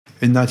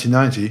in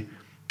 1990,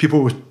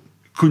 people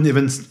couldn't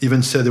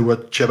even say the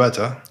word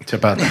ciabatta.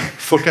 Ciabatta.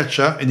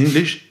 Focaccia in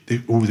English,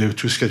 they were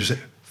too scared to say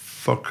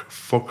focaccia.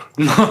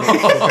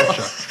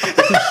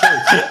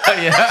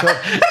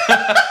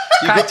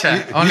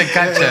 Caccia, only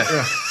caccia.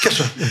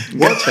 Caccia.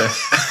 What?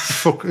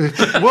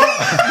 What?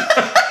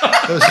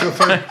 That's so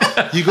funny.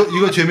 You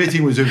go to a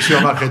meeting with the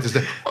supermarket and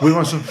say, we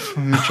want some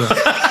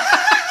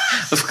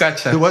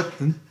focaccia. What?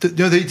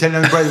 The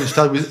Italian bread will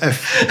start with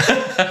F.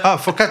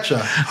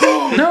 Focaccia.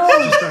 No.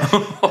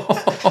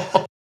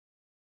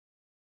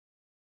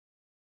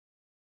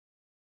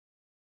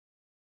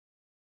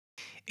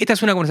 Esta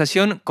es una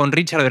conversación con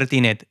Richard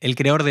Bertinet, el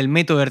creador del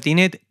Método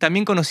Bertinet,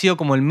 también conocido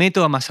como el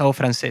método amasado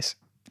francés.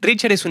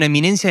 Richard es una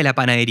eminencia de la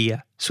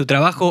panadería. Su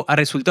trabajo ha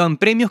resultado en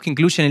premios que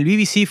incluyen el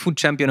BBC Food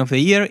Champion of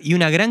the Year y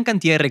una gran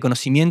cantidad de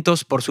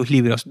reconocimientos por sus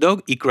libros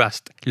Dog y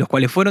Crust, los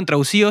cuales fueron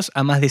traducidos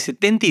a más de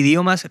 70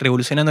 idiomas,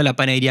 revolucionando la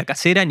panadería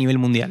casera a nivel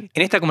mundial.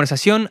 En esta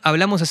conversación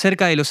hablamos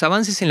acerca de los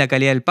avances en la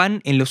calidad del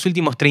pan en los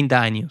últimos 30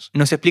 años.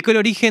 Nos explicó el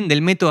origen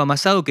del método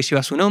amasado que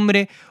lleva su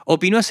nombre,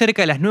 opinó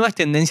acerca de las nuevas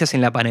tendencias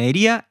en la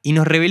panadería y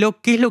nos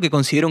reveló qué es lo que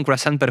considera un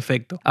croissant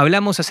perfecto.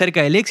 Hablamos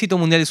acerca del éxito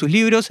mundial de sus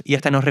libros y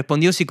hasta nos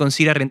respondió si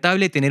considera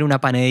rentable tener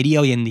una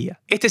panadería hoy en día.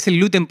 Este es el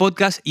Gluten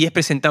Podcast y es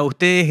presentado a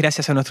ustedes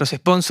gracias a nuestros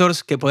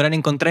sponsors que podrán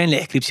encontrar en la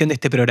descripción de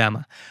este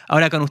programa.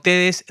 Ahora con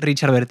ustedes,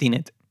 Richard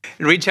Bertinet.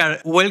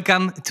 Richard,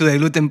 welcome to the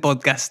Gluten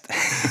Podcast.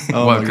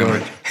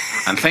 Welcome.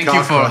 And thank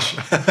you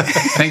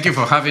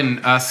for having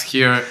us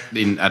here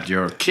at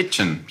your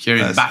kitchen here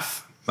in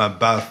Bath. My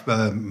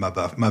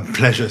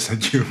pleasure,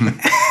 thank you.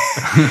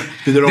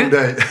 It's been a long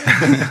day.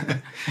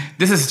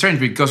 This is strange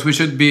because we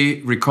should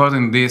be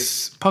recording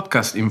this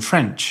podcast in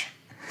French.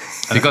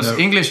 Because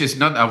English is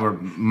not our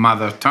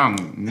mother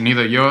tongue,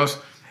 neither yours.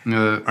 I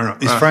don't know.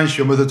 Is French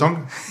your mother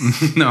tongue?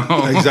 No.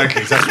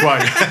 Exactly, that's why.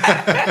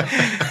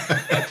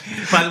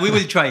 But we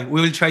will try.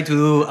 We will try to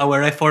do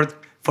our effort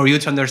for you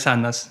to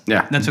understand us.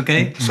 Yeah. That's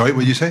okay? Sorry, what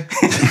did you say?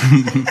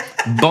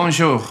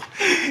 Bonjour.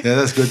 Yeah,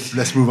 that's good.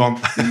 Let's move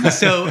on.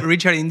 So,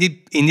 Richard, in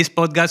this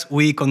podcast,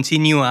 we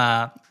continue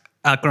a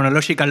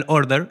chronological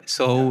order.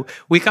 So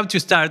we have to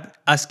start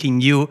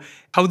asking you,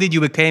 how did you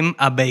become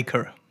a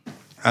baker?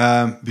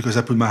 Because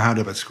I put my hand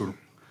up at school.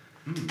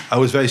 I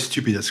was very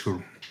stupid at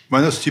school.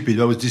 Well, not stupid,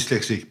 I was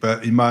dyslexic,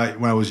 but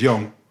when I was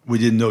young, we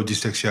didn't know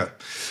dyslexia.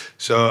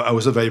 So I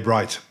was not very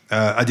bright.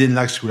 I didn't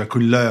like school. I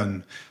couldn't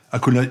learn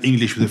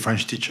English with a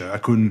French teacher.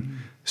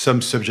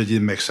 Some subject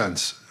didn't make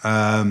sense.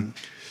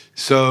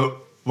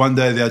 So one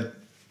day they had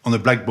on the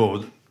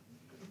blackboard,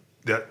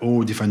 they had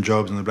all different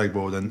jobs on the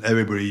blackboard, and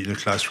everybody in the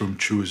classroom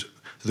choose.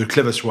 So the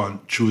cleverest one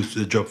choose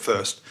the job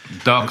first.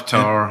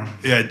 Doctor.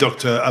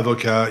 Doctor,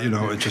 avocat,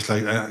 it's just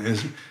like...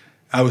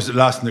 I was the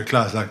last in the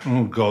class, like,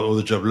 oh God, all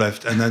the job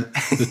left. And then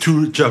the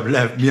two job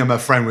left, me and my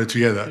friend were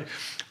together.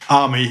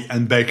 Army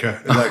and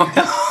baker. Like,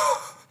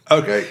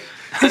 okay.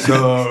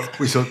 So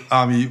we thought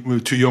army, we were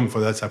too young for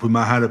that, so I put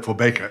my hand up for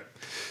baker.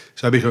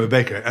 So I became a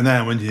baker. And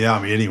then I went to the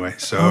army anyway.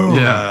 So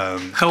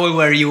how old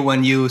were you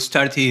when you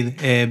started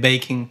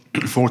baking?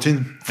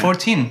 14.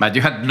 14? But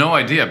you had no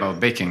idea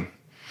about baking.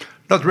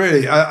 Not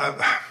really.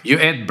 You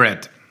ate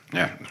bread.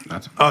 Yeah.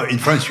 In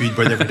France, you eat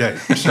bread every day.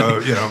 So,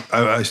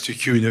 I used to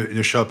queue in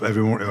a shop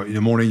every morning, in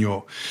the morning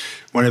or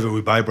whenever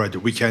we buy bread, the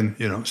weekend,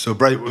 So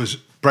bread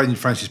in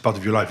France is part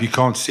of your life. You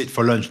can't sit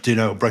for lunch,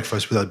 dinner, or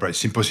breakfast without bread.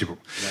 It's impossible.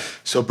 Yeah.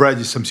 So bread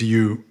is something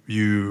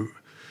you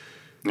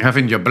have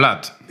in your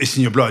blood. It's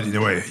in your blood, in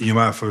a way, in your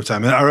mouth all the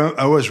time. And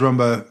I always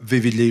remember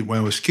vividly when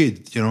I was a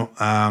kid,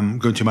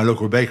 going to my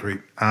local bakery,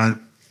 and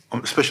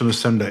especially on a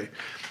Sunday,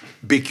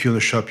 big queue in the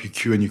shop, you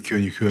queue and you queue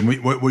and you queue.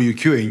 And while you're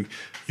queuing,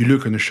 you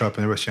look in the shop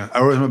and everything. I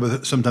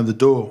remember sometimes the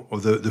door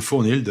of the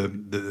fournil,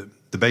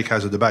 the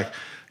bakehouse at the back,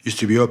 used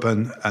to be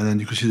open, and then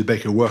you could see the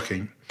baker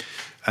working.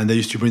 And they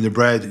used to bring the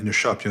bread in the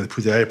shop. They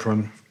put their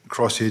apron,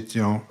 cross it,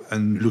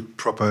 and look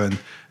proper. And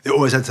they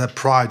always had that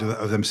pride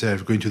of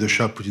themselves, going to the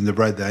shop, putting the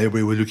bread there.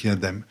 Everybody was looking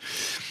at them.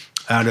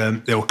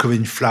 And they were covered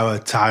in flour,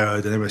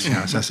 tired, and everything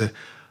else. I said,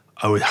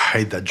 I would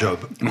hate that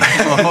job.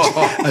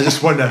 I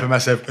just wondered for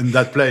myself in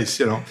that place,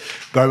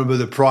 But I remember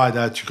the pride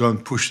I had to go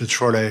and push the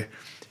trolley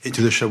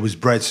into the shop with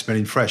bread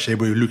smelling fresh.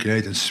 Everybody looking at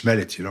it and smell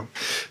it,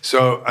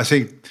 So I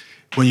think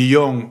when you're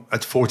young,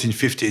 at 14,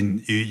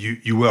 15,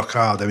 you work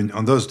hard. I mean,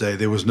 on those days,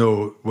 there was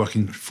no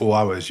working 4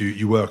 hours.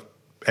 You work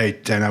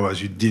 8, 10 hours.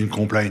 You didn't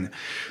complain.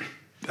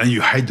 And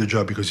you hate the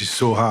job because it's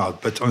so hard.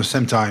 But at the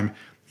same time,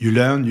 you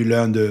learn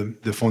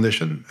the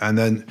foundation. And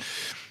then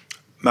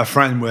my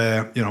friend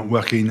were,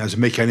 working as a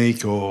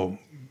mechanic or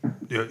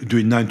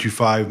doing 9 to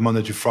 5,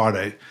 Monday to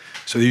Friday.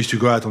 So they used to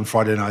go out on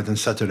Friday night and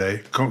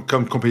Saturday, come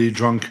completely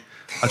drunk,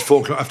 at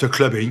 4 o'clock after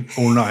clubbing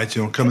all night,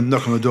 come and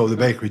knock on the door of the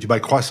bakery to buy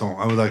croissants.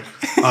 I was like,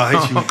 I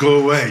hate you,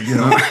 go away,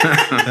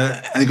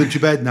 and they go to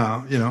bed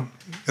now,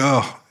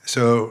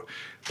 So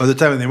by the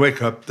time when they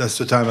wake up, that's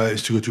the time I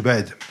used to go to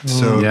bed.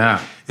 So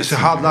it's a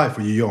hard life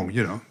when you're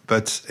young,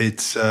 But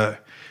it's,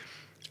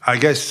 I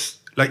guess,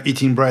 like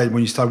eating bread,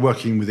 when you start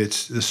working with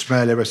it, the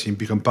smell, everything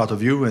become part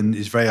of you, and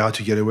it's very hard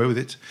to get away with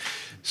it.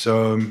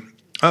 So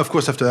Of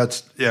course, after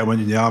that, I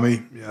went in the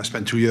army. Yeah, I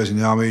spent 2 years in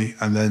the army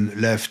and then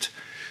left.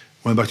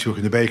 Went back to work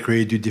in the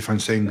bakery, did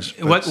different things.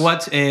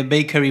 What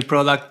bakery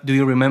product do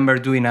you remember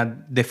doing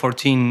at the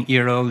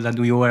 14-year-old that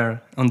you were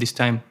on this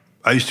time?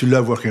 I used to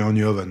love working on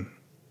the oven.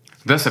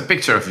 There's a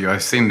picture of you.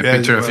 I've seen the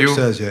picture of you.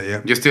 Upstairs,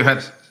 yeah. You still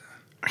had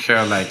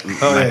hair like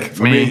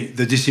For me,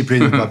 the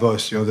discipline of my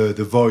boss,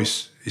 the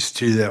voice is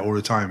still there all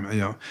the time.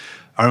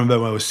 I remember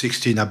when I was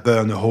 16, I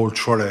burned a whole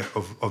trolley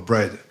of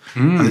bread,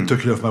 and they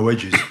took it off my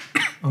wages.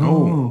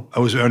 Oh, I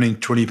was earning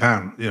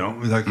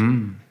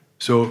 £20.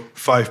 So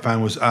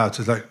 £5 was out.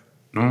 It's like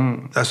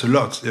that's a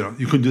lot.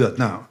 You couldn't do that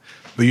now,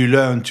 but you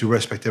learn to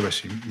respect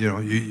everything.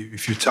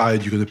 If you're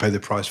tired, you're going to pay the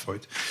price for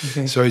it.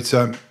 Okay. So it's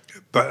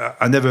but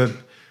I never.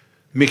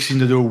 Mixing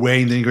the dough,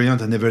 weighing the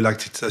ingredients, I never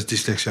liked it as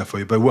dyslexia for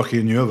you. But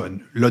working in the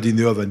oven, loading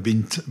the oven,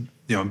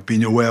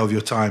 being aware of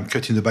your time,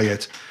 cutting the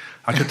baguette.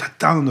 I cut a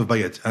ton of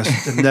baguette.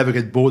 I never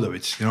get bored of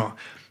it.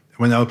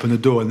 When I open the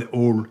door and they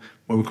all,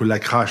 what we call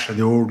like crash, and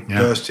they're all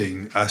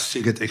bursting, I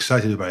still get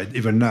excited about it,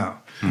 even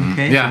now.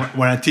 Okay. Yeah.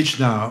 When I teach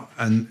now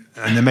and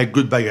they make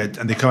good baguette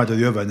and they come out of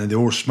the oven and they're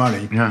all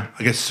smiling, I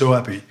get so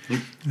happy.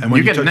 And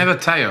you get never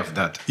tired of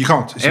that. You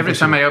can't. Every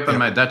time I open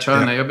my Dutch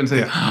oven, I open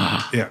say,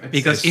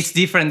 Because it's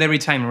different every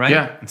time, right?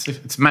 Yeah,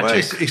 it's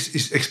magic. Well,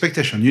 it's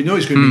expectation. You know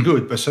it's going to be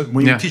good, but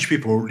when you teach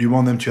people, you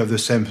want them to have the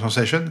same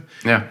sensation.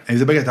 Yeah. And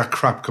if the baguette are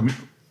crap,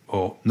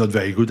 or not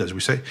very good, as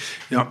we say,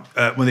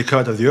 when they come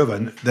out of the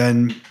oven,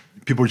 then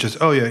people just,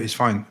 it's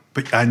fine.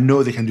 But I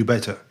know they can do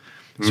better.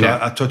 So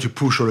I try to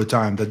push all the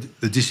time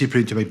that the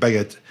discipline to make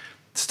baguette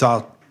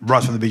start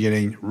right from the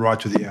beginning, right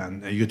to the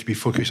end, and you got to be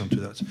focused onto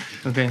that.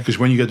 Okay. Because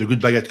when you get a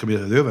good baguette coming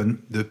out of the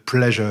oven, the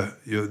pleasure,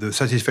 the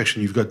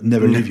satisfaction you've got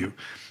never leave you,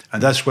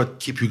 and that's what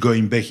keeps you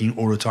going baking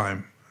all the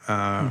time.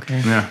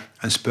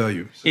 And spur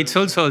you. So. It's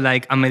also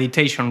like a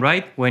meditation,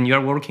 right? When you're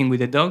working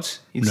with the dogs.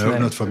 It's no, like,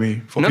 not for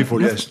me. For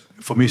people, yes.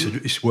 For me,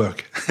 it's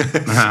work.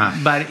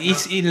 But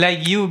it's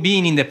like you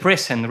being in the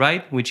present,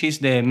 right? Which is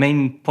the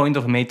main point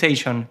of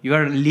meditation. You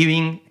are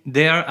living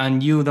there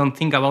and you don't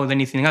think about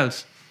anything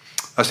else.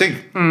 I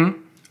think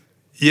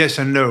yes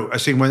and no. I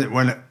think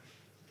when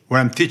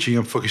I'm teaching,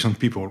 I'm focused on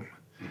people.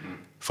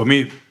 For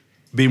me,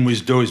 being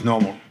with dough is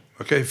normal.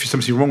 Okay, if there's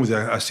something wrong with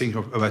it, I think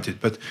about it.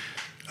 But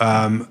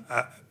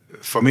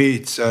for me,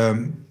 it's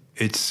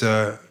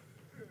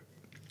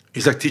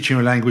like teaching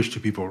a language to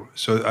people.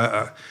 So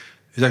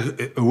it's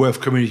like a way of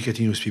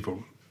communicating with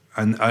people.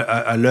 And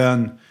I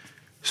learn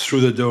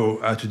through the dough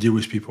how to deal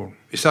with people.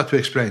 It's hard to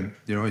explain,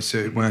 it's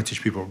when I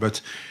teach people.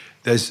 But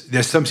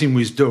there's something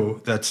with dough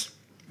that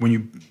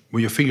when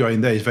your finger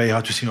in there, it's very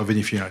hard to think of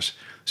anything else.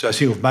 So I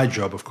think of my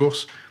job, of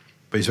course,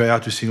 but it's very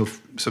hard to think of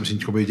something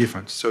completely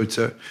different. So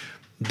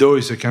dough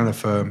is a kind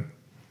of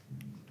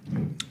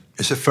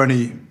it's a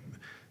funny.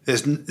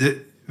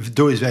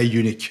 Dough is very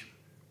unique.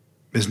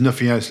 There's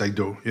nothing else like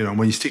dough.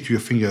 When you stick to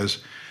your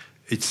fingers,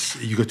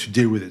 you got to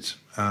deal with it.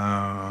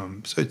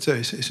 So it's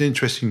an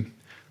interesting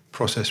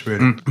process,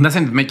 really.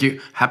 Doesn't it make you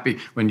happy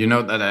when you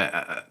know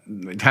that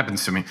it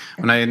happens to me?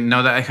 When I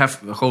know that I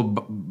have a whole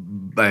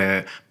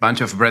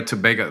bunch of bread to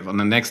bake on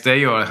the next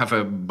day, or I have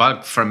a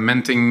bulk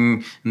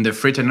fermenting in the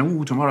fridge,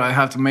 and tomorrow I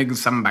have to make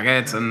some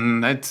baguettes,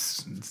 and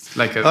it's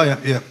like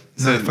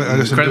it's an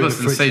incredible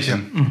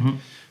sensation. Mm-hmm.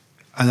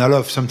 And I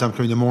love sometimes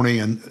coming in the morning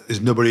and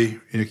there's nobody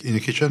in the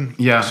kitchen.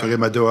 Yeah. So I get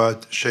my dough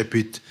out, shape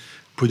it,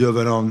 put the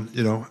oven on,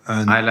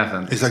 and I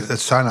love it. It's like that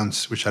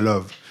silence, which I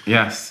love.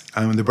 Yes.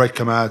 And when the bread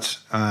come out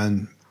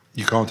and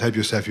you can't help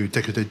yourself, you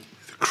take the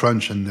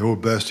crunch and they're all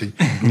bursting.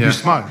 You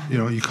smile,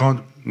 you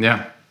can't.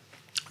 Yeah.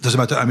 It doesn't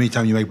matter how many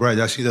times you make bread.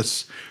 Actually,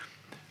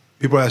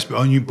 people ask me,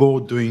 are you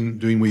bored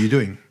doing what you're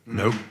doing?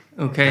 No.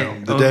 Okay.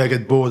 The day I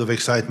get bored of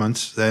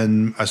excitement,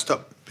 then I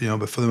stop.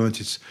 But for the moment,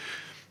 it's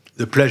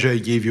the pleasure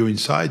it gave you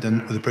inside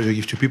and the pleasure it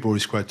gives to people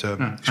is quite...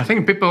 I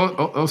think people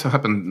also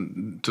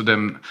happen to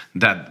them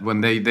that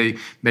when they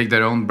make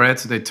their own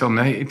breads, they tell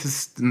me, hey, it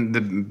is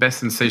the best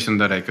sensation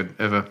that I could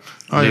ever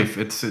live.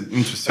 Yeah. It's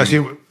interesting. I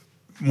think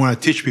when I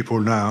teach people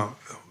now,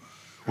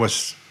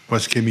 what's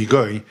kept me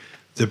going,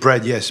 the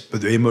bread, yes,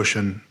 but the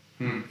emotion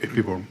in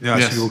people.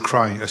 I see people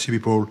crying. I see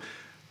people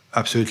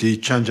absolutely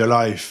change their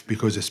life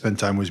because they spend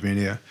time with me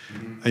here.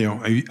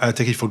 I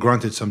take it for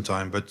granted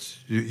sometimes, but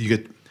you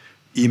get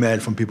email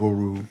from people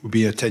who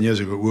been here 10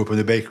 years ago, who opened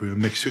a bakery and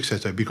make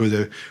success because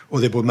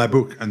they bought my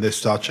book and they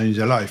start changing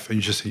their life. And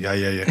you just think,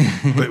 yeah.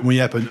 But when it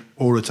happens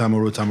all the time,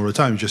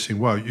 you just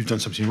think, wow, you've done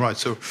something right.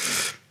 So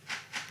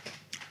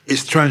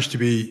it's strange to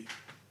be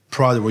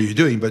proud of what you're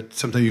doing, but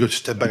sometimes you got to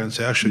step back and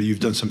say, actually, you've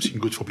done something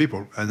good for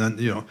people. And then,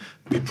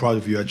 be proud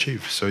of what you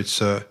achieved. So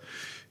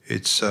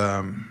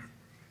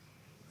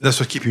that's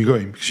what keeps me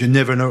going, because you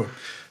never know.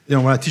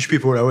 When I teach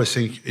people, I always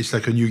think it's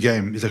like a new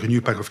game. It's like a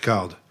new pack of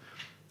cards.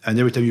 And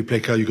every time you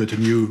play card, you got a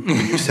new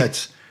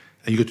set,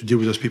 and you got to deal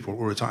with those people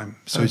all the time.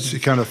 So it's a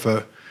kind of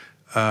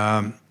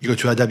you got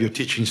to adapt your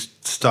teaching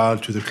style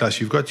to the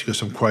class you've got. You got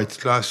some quiet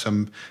class,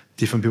 some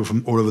different people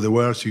from all over the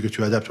world, so you got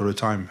to adapt all the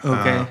time.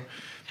 Okay.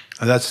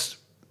 And that's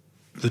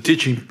the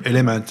teaching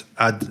element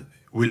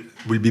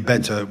will be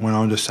better when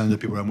I understand the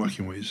people I'm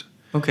working with.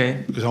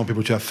 Okay. Because I want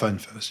people to have fun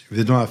first.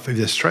 If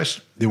they're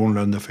stressed, they won't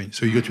learn nothing.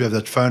 So you got to have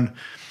that fun,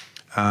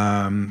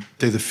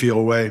 take the fear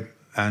away,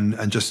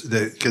 and just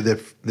get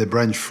their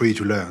brain free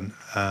to learn.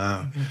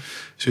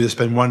 So they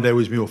spend 1 day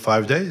with me or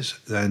 5 days,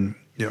 then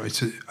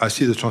I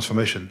see the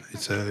transformation.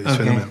 It's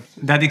phenomenal.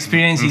 That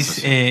experience is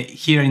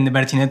here in the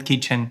Bertinet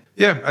kitchen.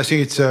 Yeah, I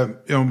think it's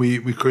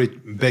we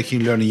create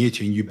baking, learning,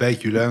 eating. You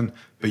bake, you learn,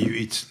 but you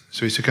eat.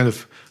 So it's a kind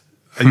of.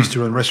 I used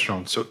to run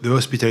restaurants, so the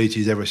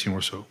hospitality is everything.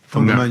 Also,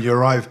 from the moment you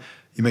arrive,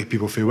 you make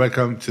people feel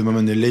welcome. To the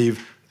moment they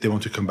leave, they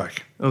want to come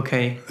back.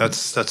 Okay,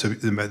 that's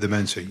the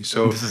main thing.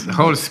 So the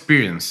whole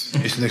experience.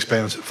 It's an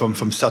experience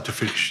from start to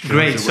finish.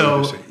 Great.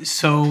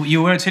 So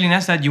you were telling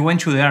us that you went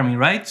to the army,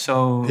 right?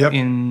 So yep.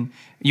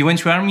 You went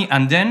to army,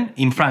 and then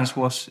in France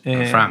was...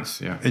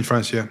 France, yeah. In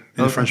France, yeah.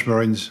 In the French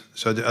Marines.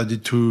 So I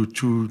did 2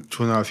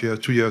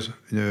 years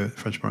in the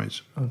French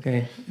Marines.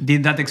 Okay.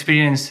 Did that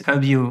experience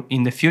help you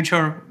in the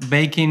future,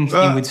 baking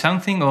with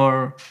something,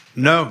 or...?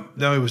 No,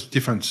 it was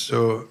different.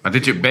 So... But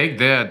did you bake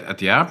there at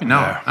the army?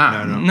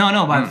 No.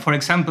 No, but for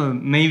example,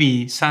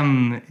 maybe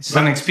some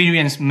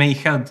experience may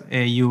help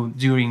you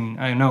during,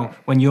 I don't know,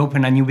 when you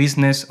open a new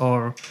business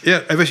or...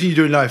 Yeah, everything you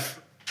do in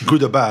life,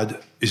 good or bad,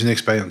 is an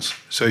experience.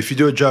 So if you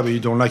do a job and you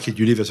don't like it,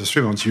 you leave after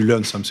 3 months, you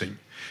learn something.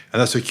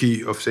 And that's the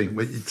key of thing.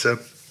 But it's,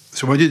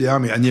 so when I did the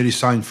army, I nearly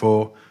signed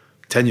for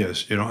 10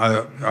 years.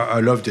 I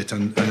loved it.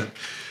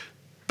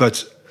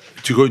 But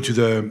to go into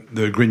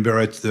the Green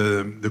Beret,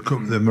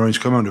 the Marines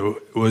Commando,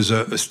 was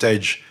a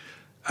stage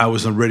I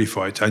was not ready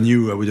for it. I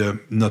knew I would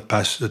not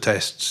pass the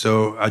test.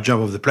 So I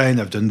jumped off the plane,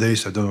 I've done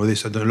this, I've done all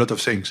this, I've done a lot of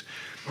things.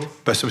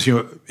 But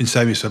something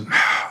inside me said,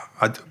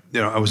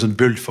 I wasn't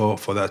built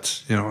for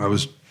that. I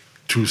was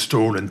too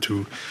stalled and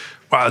too,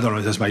 I don't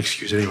know, that's my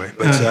excuse anyway.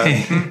 But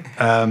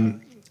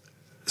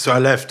so I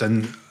left,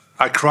 and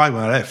I cried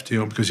when I left,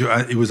 because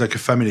it was like a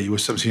family. It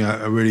was something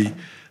I really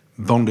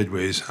bonded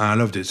with, and I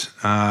loved it.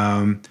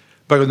 But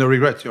I got no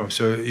regret,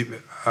 So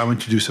I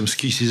went to do some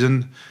ski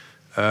season,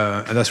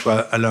 and that's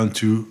where I learned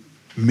to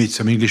meet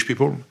some English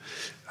people.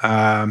 So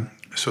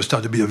I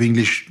started a bit of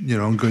English,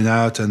 going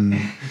out, and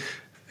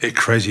it's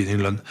crazy in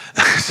England.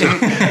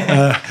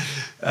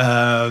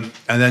 And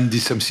then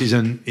did some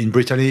season in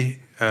Brittany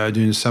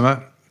during the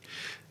summer,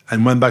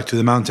 and went back to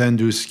the mountain,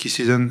 do ski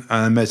season,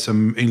 and I met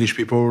some English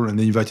people, and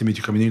they invited me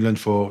to come in England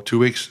for 2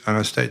 weeks, and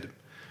I stayed.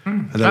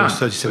 And that was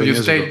 37 years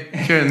ago. You stayed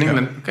here in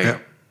England? Yeah. Okay. Yeah.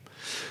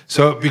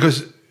 So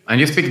because... And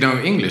you speak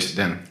no English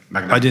then,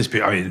 back then? I didn't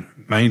speak,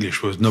 my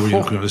English was, nobody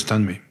could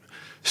understand me.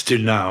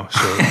 Still now,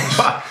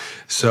 but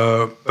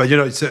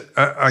it's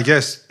I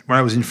guess when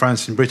I was in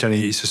France, in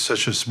Brittany, it's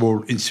such a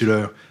small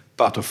insular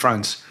part of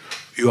France.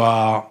 You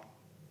are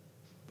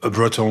a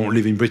Breton,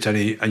 live in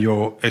Brittany, and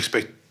your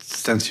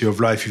expectancy of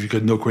life, if you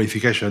got no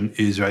qualification,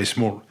 is very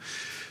small.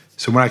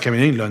 So when I came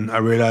in England, I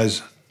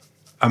realized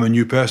I'm a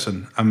new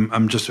person.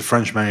 I'm just a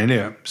French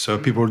marinier. So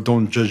people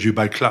don't judge you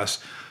by class.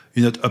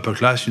 You're not upper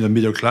class, you're not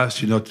middle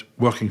class, you're not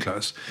working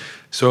class.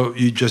 So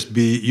you just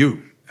be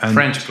you. And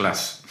French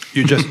class.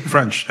 You're just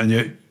French.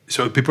 And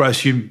so people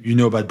assume you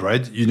know about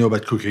bread, you know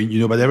about cooking, you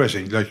know about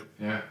everything.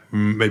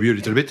 Maybe a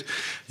little bit,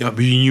 but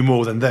you knew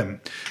more than them.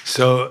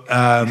 So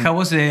how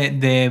was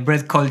the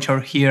bread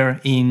culture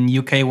here in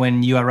UK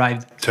when you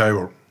arrived?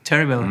 Terrible.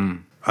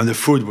 And the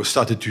food was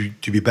started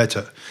to be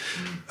better.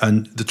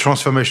 And the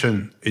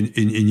transformation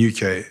in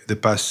UK the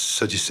past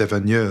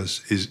 37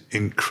 years is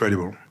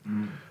incredible.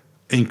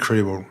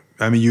 Incredible.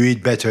 I mean, you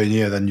eat better in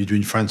here than you do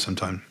in France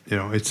sometimes.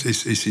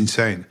 It's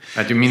insane.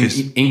 But you mean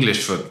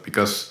English food?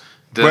 Because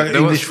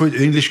food,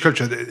 English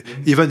culture,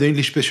 even the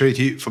English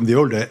specialty from the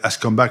old day has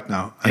come back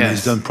now, and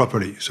it's done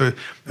properly. So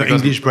good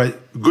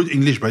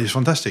English bread is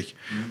fantastic.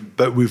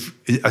 But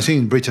I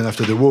think in Britain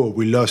after the war,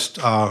 we lost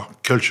our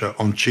culture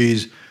on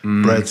cheese,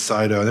 bread,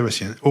 cider, and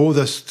everything. All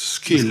the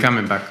skill, it's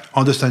coming back.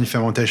 Understanding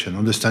fermentation,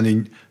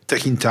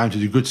 taking time to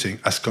do good thing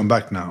has come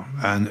back now,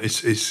 and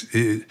it's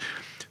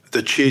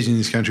the cheese in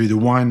this country, the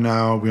wine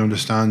now, we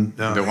understand.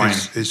 The wine.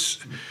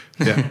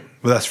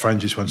 Well, that's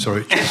French, this one,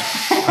 sorry.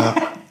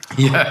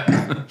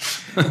 No,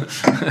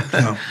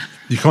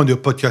 you can't do a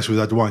podcast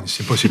without wine, it's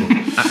impossible.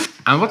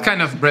 And what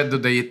kind of bread do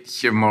they eat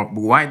here more?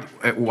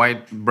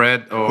 White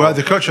bread? Or? Well,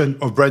 the culture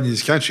of bread in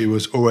this country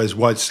was always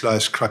white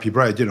sliced, crappy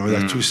bread,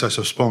 like 2 slices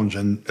of sponge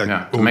and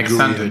to make a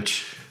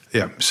sandwich.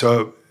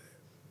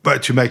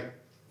 But to make,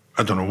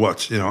 I don't know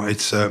what,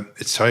 it's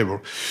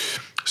terrible.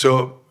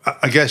 So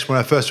I guess when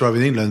I first arrived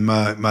in England,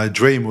 my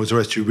dream was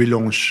always to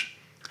relaunch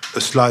a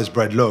sliced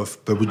bread loaf,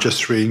 but with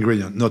just 3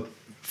 ingredients, not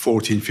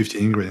 14,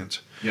 15 ingredients.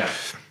 Yeah.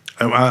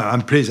 And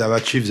I'm pleased I've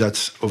achieved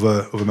that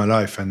over my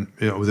life and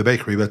with the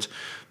bakery. But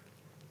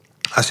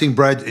I think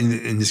bread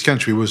in this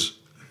country was,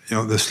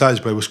 the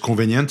sliced bread was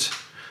convenient.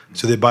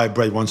 So they buy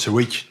bread once a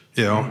week,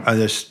 and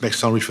they make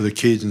sandwich for the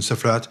kids and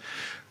stuff like that.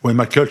 When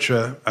my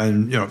culture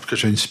and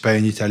culture in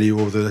Spain, Italy,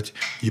 all that,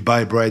 you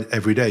buy bread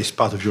every day. It's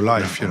part of your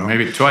life.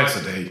 Maybe twice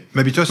a day.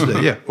 Maybe twice a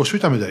day, yeah, or 3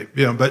 times a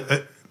day.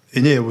 But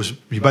in here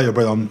you buy your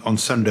bread on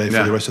Sunday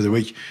for the rest of the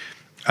week.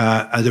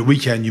 At the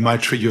weekend, you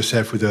might treat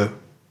yourself with a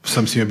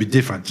something a bit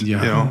different. You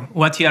know?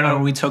 What year are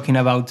we talking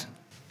about?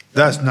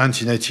 That's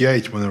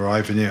 1988 when I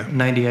arrived in here.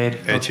 98.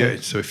 88, Okay.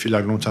 so it feels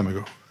like a long time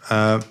ago.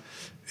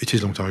 It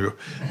is a long time ago.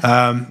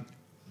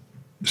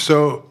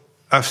 So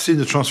I've seen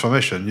the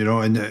transformation, you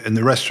know, in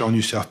the restaurant you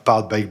used to have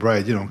part baked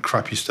bread, you know,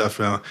 crappy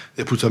stuff.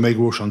 They put some egg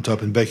wash on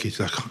top and bake it.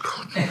 Like, oh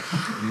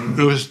God.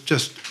 It was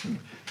just,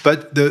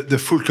 but the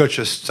food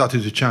culture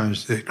started to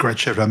change. The great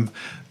chef, not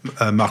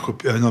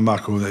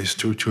Marco, it's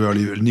too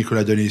early,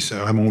 Nicolas Denis,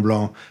 Raymond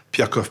Blanc,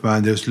 Pierre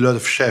Kaufmann, there's a lot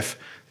of chefs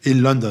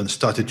in London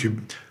started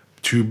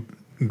to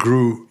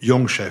grew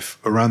young chefs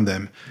around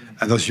them.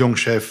 And those young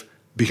chefs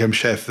became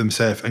chefs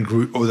themselves and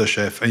grew other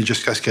chefs, and it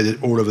just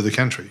cascaded all over the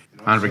country.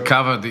 And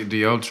recover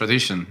the old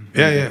tradition.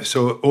 Yeah.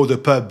 So all the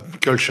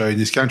pub culture in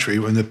this country,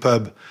 when the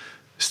pub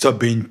stopped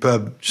being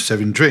pub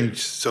serving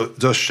drinks, so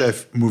those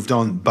chefs moved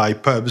on by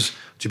pubs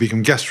to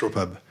become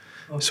gastropub.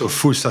 Okay. So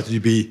food started to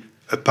be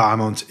a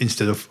paramount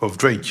instead of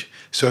drink.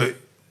 So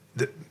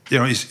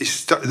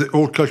the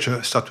old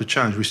culture started to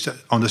change. We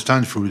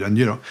understand food, and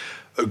you know,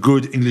 a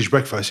good English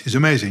breakfast is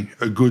amazing.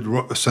 A good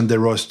Sunday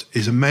roast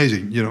is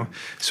amazing. You know,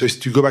 so it's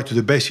to go back to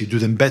the basics, do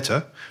them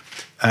better,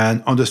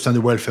 and understand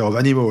the welfare of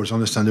animals,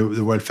 understand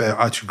the welfare,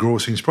 how to grow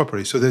things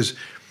properly. So the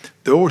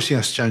whole thing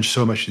has changed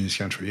so much in this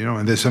country, you know,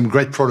 and there's some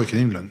great product in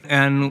England.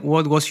 And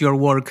what was your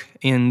work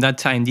in that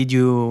time?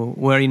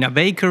 Were in a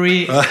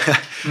bakery?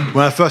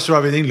 When I first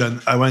arrived in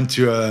England, I went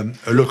to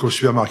a local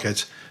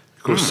supermarket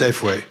called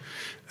Safeway,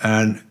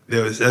 and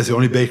that's the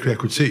only bakery I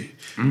could see.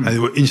 And they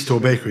were in-store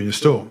bakery in the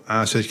store. And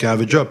I said, "Can I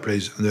have a job,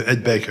 please?" And the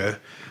head baker,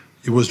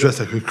 he was dressed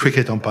like a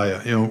cricket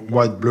umpire, you know,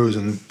 white blouse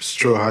and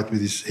straw hat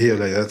with his hair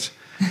like that.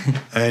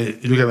 And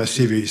he looked at my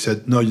CV, he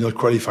said, "No, you're not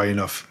qualified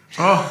enough."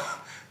 Oh,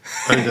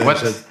 what?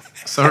 Said,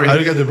 Sorry. I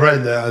looked at the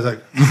brand there, I was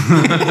like,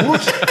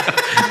 "What?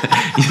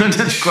 You're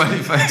not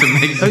qualified to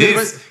make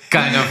this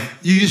kind of...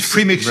 You use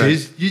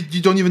premixes,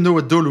 you don't even know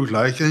what dough looks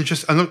like, and it's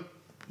just, I'm not..."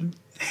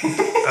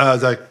 I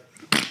was like,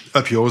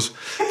 "Up yours,"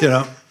 you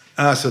know.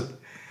 And I said,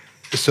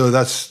 so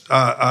that's,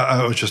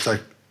 I was just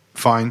like,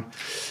 fine.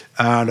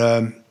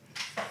 And,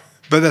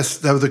 but that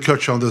was the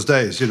culture on those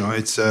days, you know.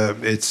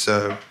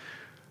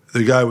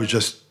 The guy was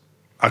just,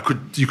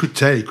 you could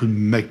tell he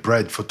couldn't make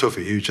bread for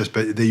toffee. He was just,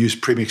 but they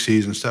used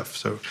premixes and stuff.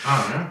 So,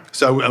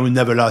 so I would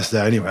never last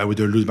there anyway. I would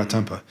lose my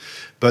temper.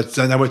 But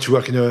then I went to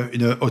work in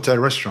a hotel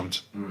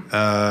restaurant, in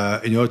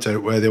a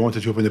hotel where they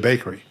wanted to open a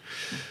bakery.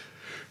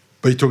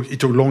 But it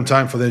took a long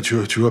time for them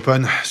to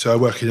open. So I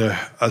worked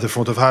at the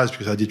front of house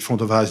because I did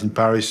front of house in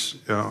Paris.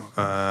 You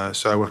know,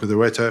 so I worked as a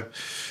waiter.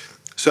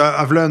 So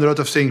I've learned a lot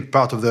of things,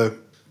 part of the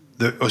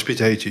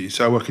hospitality.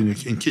 So I work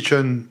in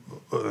kitchen,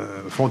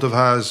 front of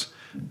house,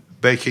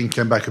 baking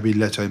came back a bit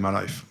later in my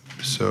life.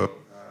 So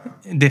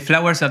the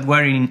flowers that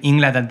were in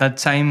England at that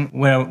time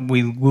were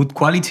with good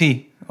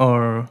quality,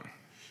 or?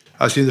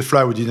 I think the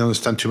flour, we didn't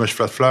understand too much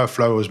flat flour.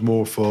 Flour was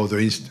more for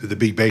the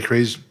big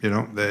bakeries. You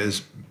know,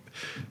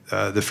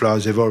 the flour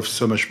has evolved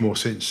so much more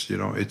since. You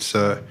know, it's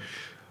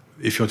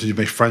if you wanted to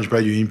make French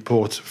bread, you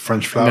import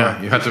French flour.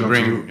 Yeah, you had to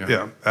bring.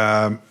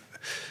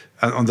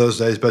 And on those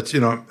days, but you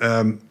know,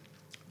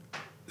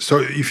 so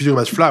if you talk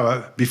about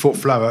flour, before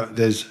flour,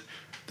 there's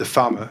the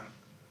farmer.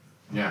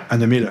 Yeah.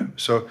 And the miller.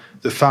 So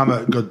the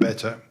farmer got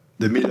better,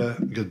 the miller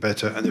got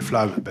better, and the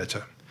flour got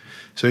better.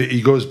 So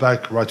it goes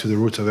back right to the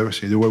root of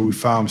everything. The way we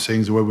farm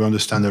things, the way we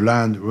understand the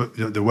land,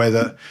 the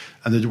weather,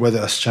 and the weather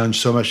has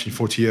changed so much in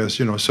 40 years.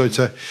 You know, so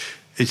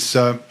it's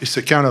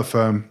a kind of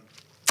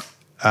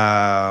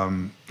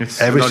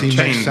everything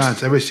makes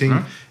sense.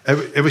 Everything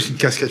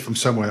cascades from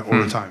somewhere all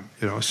the time.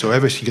 You know, so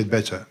everything gets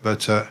better.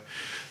 But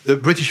the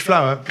British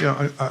flour, you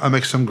know, I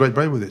make some great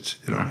bread with it.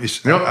 You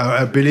know,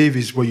 I believe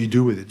is what you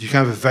do with it. You can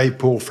have a very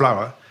poor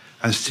flour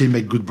and still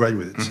make good bread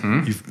with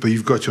it. But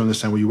you've got to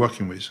understand what you're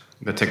working with.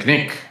 The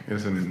technique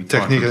is important.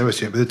 Technique and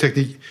everything. But the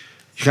technique,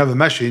 you can have a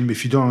machine, but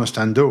if you don't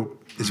understand dough,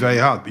 it's very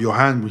hard. But your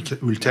hand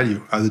will tell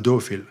you how the dough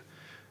feels.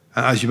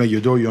 And as you make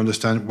your dough, you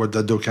understand what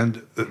the dough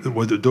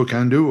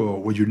can do,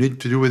 or what you need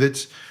to do with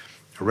it,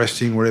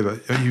 resting, whatever.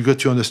 You got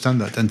to understand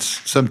that. And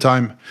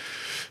sometime.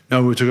 Now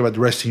we were talking about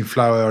resting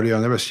flour earlier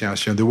and everything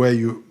else. You know, the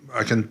way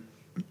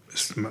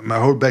my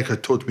whole baker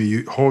taught me,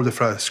 you hold the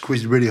flour,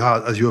 squeeze really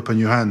hard as you open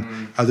your hand,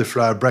 as the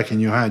flour break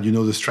in your hand, you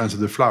know the strength of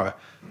the flour.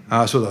 And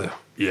I thought,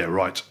 yeah,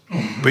 right.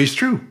 But it's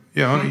true.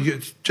 You know,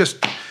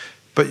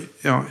 but you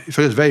know, if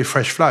it's very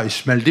fresh flour, it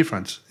smells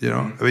different. You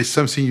know, it's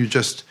something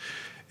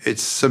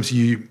it's something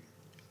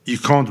you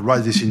can't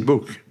write this in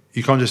book.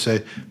 You can't just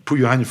say, put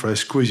your hand in flour,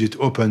 squeeze it,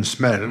 open,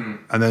 smell,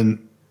 and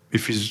then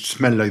if it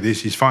smells like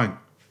this, it's fine.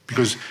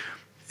 Because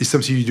it's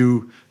something you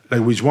do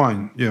like with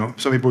wine. You know,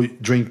 some people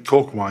drink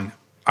cork wine.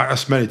 I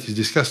smell it, it's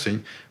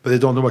disgusting, but they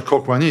don't know what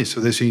cork wine is.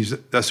 So they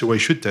think that's the way it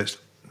should taste.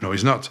 No,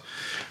 it's not.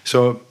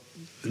 So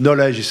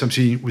knowledge is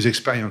something with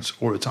experience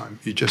all the time.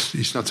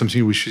 It's not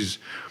something which is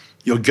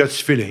your gut's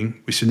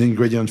feeling, which is an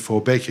ingredient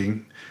for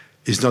baking,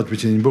 is not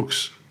written in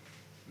books.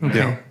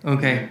 Okay.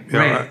 Okay. You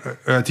know,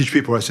 I teach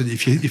people. I said,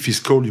 if it's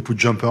cold, you put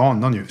jumper on,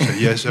 don't you? I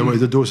said, yes. Well,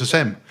 the door's the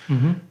same.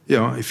 You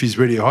know, if it's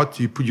really hot,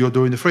 you put your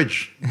door in the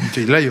fridge. You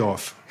take the layer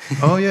off.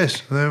 Oh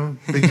yes,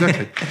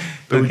 exactly.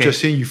 But we're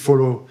just saying you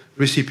follow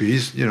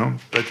recipes. You know,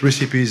 but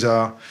recipes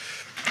are.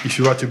 If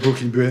you write a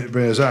book in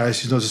Buenos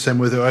Aires, it's not the same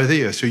with the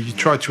idea. So you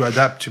try to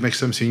adapt to make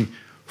something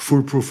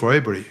foolproof for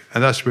everybody,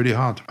 and that's really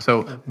hard.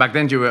 So back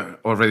then you were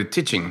already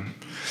teaching.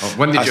 Or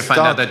when did you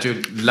find out that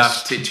you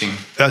loved teaching?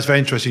 That's very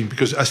interesting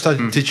because I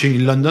started teaching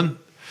in London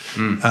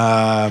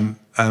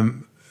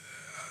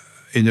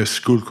in a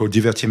school called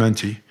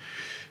Divertimenti.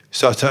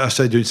 So I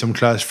started doing some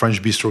class,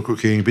 French bistro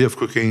cooking, a bit of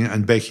cooking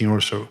and baking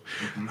also.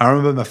 I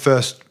remember my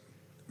first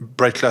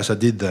bread class I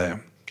did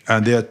there,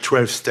 and there are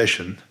 12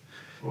 stations.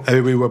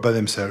 Everybody worked by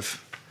themselves.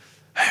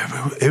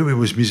 Everybody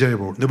was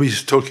miserable.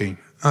 Nobody's talking.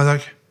 I was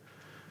like,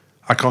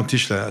 I can't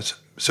teach that.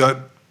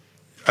 So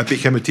I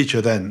became a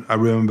teacher then. I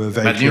remember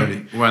very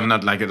clearly. You were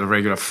not like a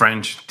regular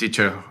French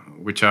teacher,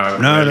 which are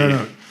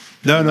No.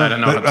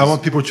 But I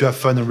want people to have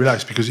fun and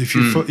relax because if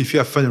you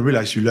have fun and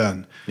relax, you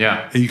learn.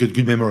 Yeah. And you get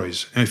good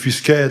memories. And if you're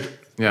scared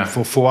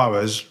for 4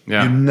 hours,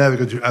 you're never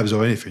going to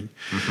absorb anything.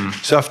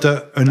 So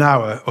after an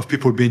hour of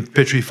people being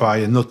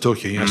petrified and not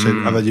talking, I said,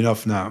 I've had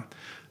enough now.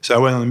 So I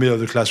went in the middle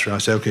of the classroom. I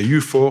said, okay, you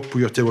four, put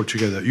your table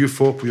together. You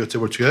four, put your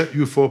table together.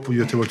 You four, put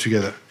your table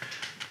together.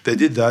 They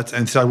did that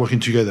and started working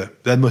together.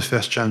 The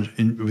atmosphere changed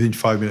within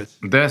 5 minutes.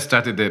 There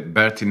started the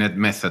Bertinet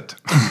method.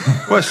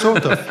 Well,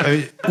 sort of. I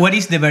mean, What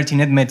is the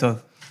Bertinet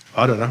method?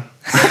 I don't know.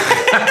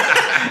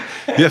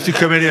 You have to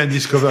come in here and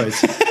discover it.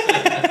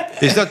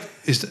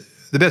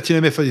 The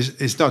Bertinet method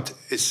is not.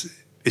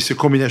 It's a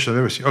combination of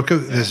everything. Okay,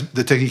 there's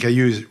the technique I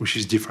use, which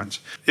is different.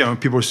 You know,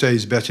 people say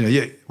it's Bertinet.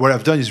 Yeah, what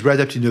I've done is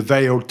readapting a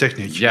very old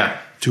technique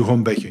to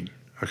home baking.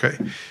 Okay,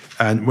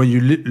 and when you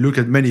look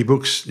at many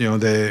books, you know,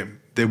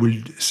 they will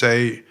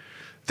say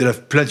they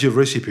have plenty of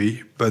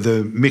recipe, but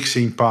the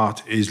mixing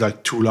part is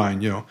like 2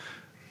 lines. You know,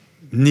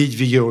 knead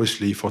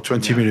vigorously for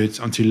 20 minutes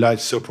until light,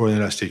 supple, and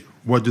elastic.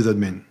 What does that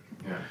mean?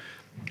 Yeah.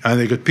 And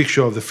they got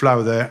picture of the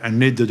flour there and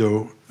knead the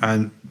dough,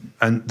 and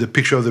the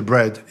picture of the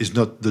bread is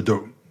not the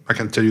dough. I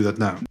can tell you that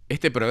now.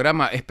 Este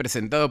programa es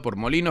presentado por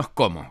molinos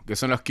Cómo, que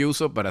son los que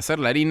uso para hacer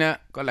la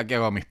harina con la que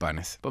hago mis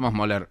panes. Podemos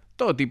moler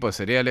todo tipo de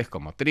cereales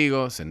como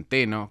trigo,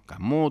 centeno,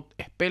 camut,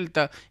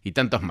 espelta y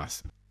tantos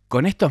más.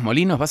 Con estos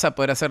molinos vas a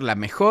poder hacer la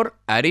mejor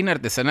harina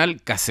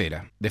artesanal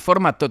casera, de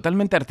forma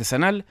totalmente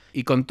artesanal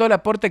y con todo el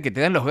aporte que te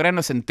dan los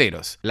granos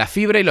enteros, la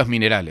fibra y los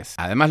minerales.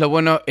 Además, lo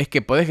bueno es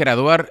que podés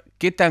graduar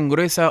qué tan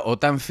gruesa o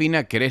tan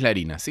fina querés la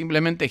harina.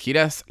 Simplemente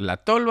girás la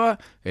tolva,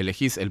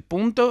 elegís el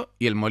punto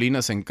y el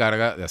molino se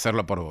encarga de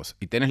hacerlo por vos.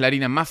 Y tenés la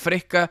harina más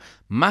fresca,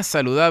 más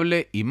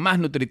saludable y más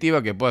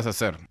nutritiva que puedas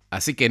hacer.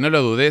 Así que no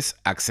lo dudes,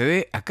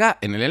 accedé acá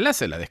en el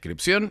enlace de la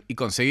descripción y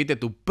conseguite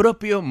tu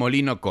propio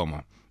molino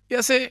Cómo. Y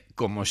hace,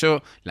 como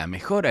yo, la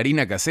mejor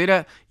harina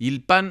casera y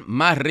el pan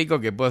más rico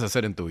que puedas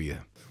hacer en tu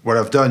vida. What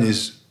I've done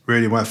is,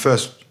 really, when I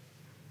first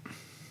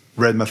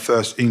read my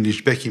first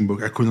English baking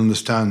book, I couldn't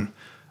understand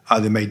how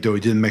they make dough.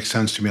 It didn't make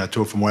sense to me at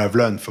all from what I've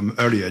learned from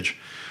early age.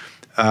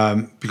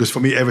 Because for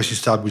me, everything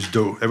starts with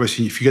dough.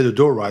 Everything, if you get the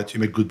dough right, you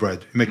make good bread.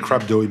 You make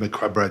crab dough, you make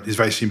crab bread. It's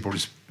very simple.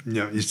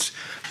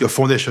 Your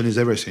foundation is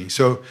everything.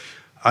 So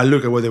I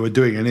look at what they were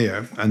doing in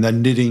here, and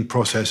then kneading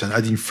process and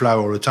adding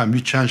flour all the time.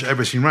 You change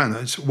everything around.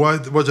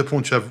 What's the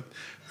point to have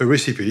a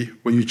recipe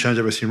when you change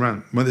everything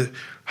around?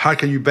 How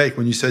can you bake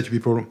when you say to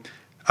people,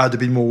 add a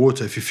bit more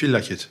water if you feel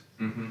like it?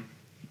 Mm-hmm.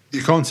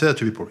 You can't say that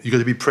to people. You got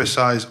to be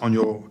precise on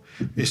your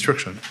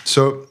instruction.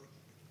 So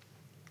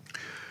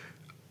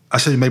I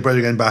said, make bread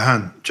again by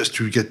hand, just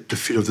to get the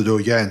feel of the dough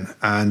again.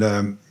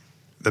 And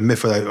the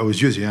method I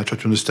was using, I tried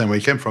to understand where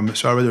it came from.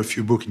 So I read a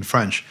few books in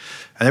French,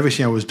 and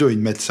everything I was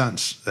doing made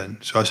sense then.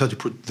 So I started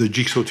to put the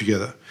jigsaw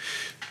together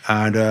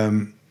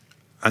and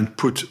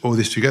put all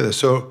this together.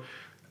 So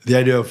the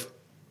idea of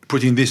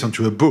putting this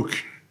onto a book,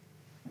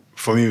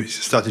 for me,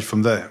 started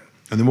from there.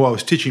 And the more I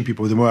was teaching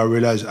people, the more I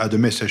realized I had a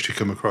message to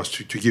come across,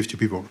 to give to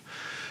people.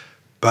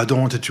 But I don't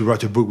want to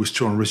write a book with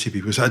 200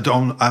 recipes, because I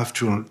don't have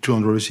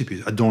 200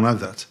 recipes. I don't have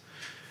that.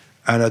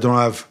 And I don't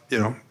have,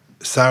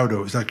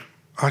 sourdough. It's like,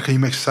 how can you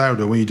make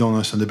sourdough when you don't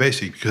understand the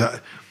basic? Because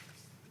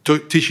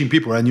teaching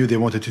people, I knew they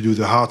wanted to do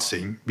the hard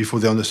thing before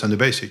they understand the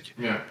basic.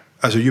 Yeah.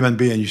 As a human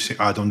being, you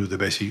think, I don't do the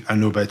basic, I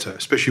know better,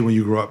 especially when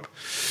you grow up.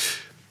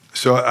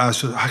 So I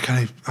said, how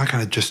can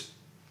I just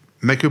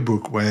make a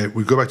book where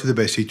we go back to the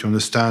basic to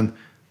understand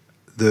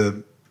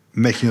the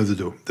making of the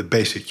dough, the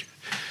basic.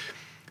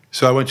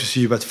 So I went to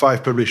see about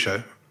 5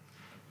 publishers,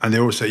 and they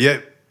all said, yeah.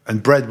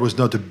 And bread was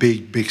not a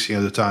big thing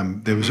at the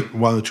time. There was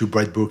 1 or 2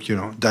 bread books,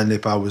 Dan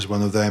Lepar was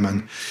one of them,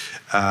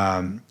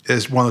 and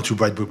there's 1 or 2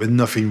 bread books, but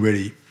nothing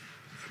really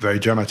very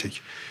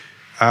dramatic.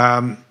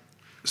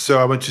 So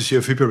I went to see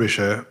a few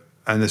publishers,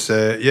 and they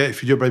said, yeah,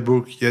 if you do a bread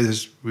book,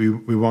 yes, we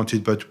want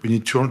it, but we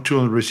need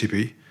 200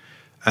 recipe,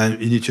 and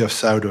you need to have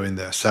sourdough in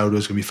there. Sourdough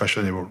is going to be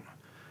fashionable.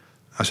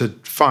 I said,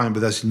 fine,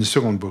 but that's in the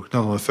second book,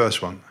 not on the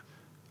first one.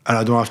 And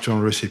I don't have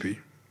 200 recipe.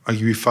 I'll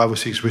give you 5 or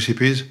 6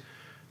 recipes,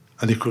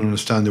 and they couldn't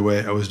understand the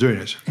way I was doing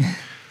it.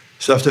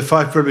 So after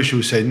 5 publishers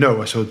would say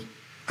no, I thought,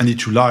 I need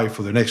to lie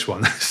for the next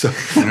one. So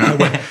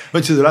I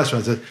went to the last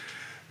one and said,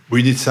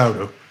 we need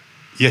sourdough.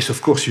 Yes,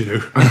 of course you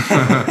do.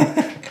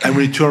 And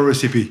we need 200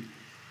 recipe.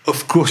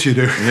 Of course you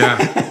do.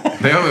 Yeah,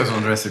 they always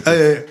want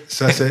recipes.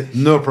 So I said,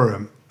 no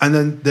problem. And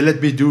then they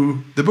let me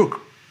do the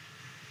book.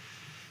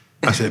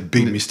 I said,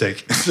 big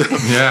mistake.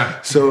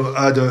 So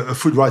I had a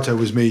food writer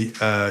with me,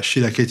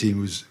 Sheila Keating,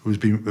 who's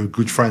been a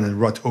good friend and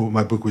wrote all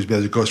my book with me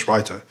as a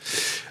ghostwriter.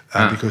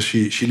 Because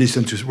she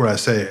listened to what I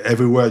say.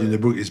 Every word in the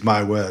book is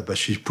my word, but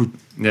she put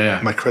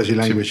my crazy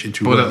language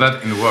into words. Put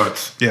that in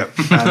words. Yeah.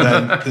 And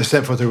then the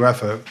same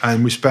photographer.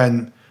 And we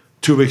spent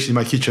 2 weeks in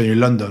my kitchen in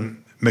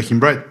London making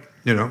bread,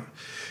 you know.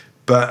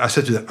 But I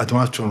said to them, I don't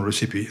have 200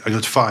 recipe. I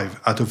got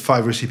 5. Out of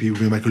 5 recipes, we're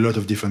going to make a lot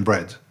of different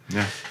bread.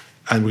 Yeah.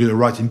 And we're going to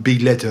write in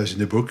big letters in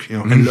the book, you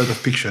know, and a lot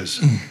of pictures.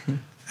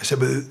 I said,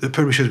 but the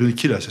publisher is going to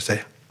kill us. I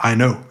say, I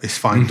know, it's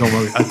fine, don't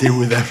worry, I'll deal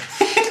with them.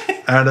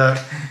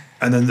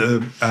 And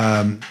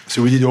then,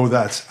 so we did all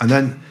that. And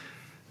then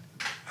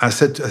I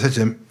said to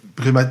them,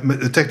 because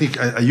the technique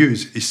I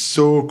use is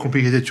so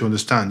complicated to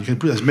understand. You can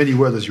put as many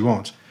words as you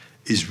want.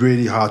 It's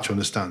really hard to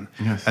understand.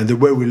 Yes. And the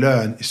way we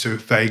learn is so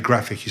very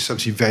graphic. It's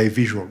something very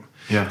visual.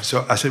 Yeah.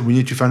 So I said, we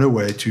need to find a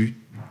way to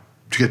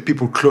get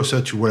people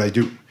closer to what I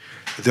do.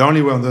 The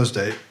only way on those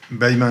days,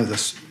 bear in mind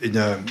that in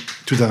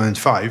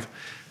 2005,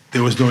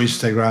 there was no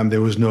Instagram,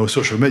 there was no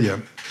social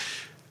media,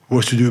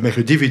 was to make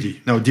a DVD.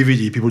 Now,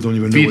 DVD, people don't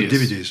even know what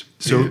DVD is.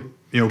 So,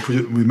 you know,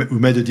 we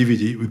made a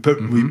DVD.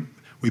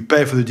 We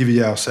pay for the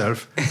DVD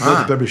ourselves,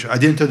 not the publisher. I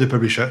didn't tell the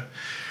publisher.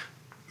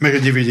 Make a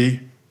DVD,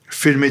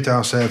 film it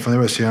ourselves and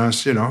everything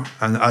else, you know,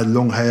 and I had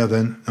long hair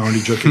then, only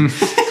joking.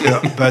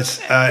 But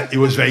it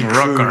was very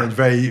crude and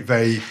very,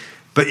 very...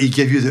 But it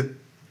gave you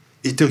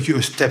it took you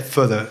a step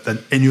further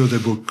than any other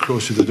book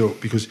close to the dough,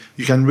 because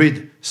you can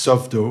read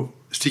soft dough,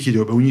 sticky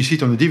dough, but when you see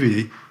it on the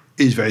DVD,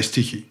 it's very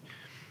sticky.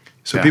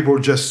 So people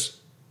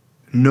just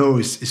know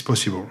it's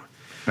possible.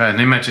 An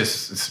image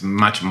is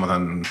much more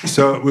than...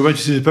 So we went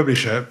to see the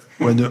publisher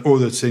when all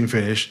that thing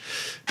finished.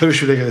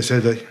 Publisher later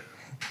said, like,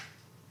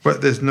 well,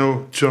 there's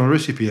no 200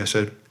 recipe. I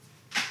said,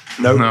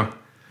 no.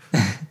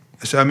 I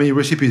said, how many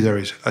recipes there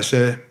is? I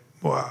said,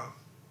 wow,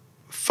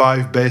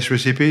 5 base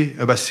recipe,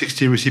 about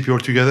 60 recipe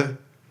altogether.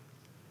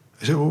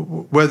 I said,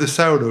 well, where's the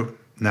sourdough?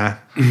 Nah.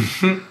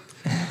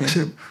 I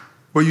said,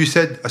 well, you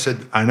said, I said,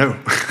 I know.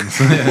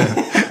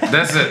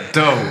 That's a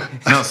dough,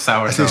 not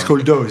sourdough. I said, it's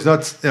called dough. It's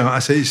not, you know, I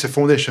said, it's a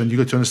foundation. You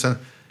got to understand.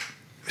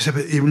 I said,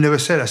 but he never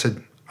said. I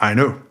said, I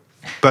know.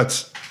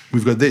 But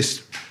we've got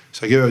this.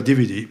 So I gave her a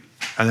DVD,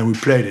 and then we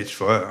played it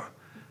for her.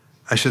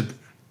 I said,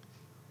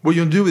 what are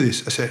you going to do with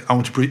this? I said, I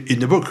want to put it in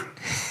the book.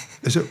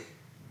 I said,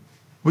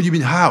 what do you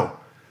mean, how?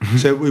 I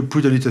said, we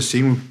put a little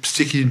thing, we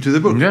stick it into the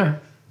book. Yeah.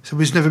 So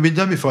it's never been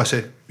done before. I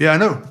said, yeah, I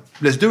know.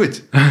 Let's do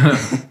it. I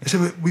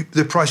said,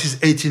 the price is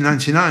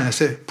 $18.99. I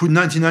said, put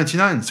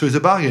 $19.99, so it's a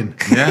bargain.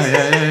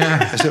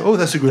 Yeah. I said, oh,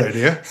 that's a good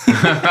idea.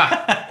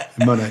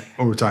 Money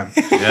all the time.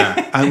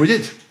 Yeah. And we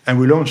did. And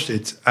we launched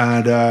it.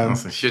 And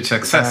that's a huge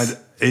success.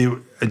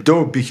 And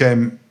dough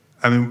became,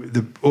 I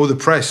mean, all the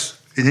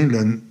press in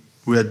England,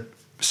 we had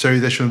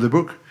serialization of the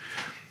book.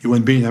 It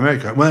went big in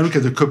America. When I look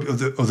at the copy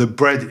of the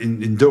bread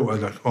in dough, I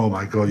was like, oh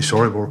my God, it's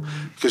horrible.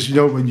 Because, you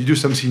know, when you do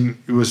something,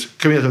 it was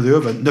coming out of the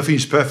oven, nothing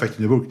is perfect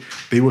in the book,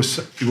 but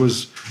it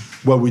was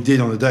what we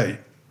did on the day.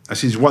 I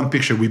see this one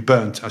picture we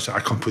burnt. I said, I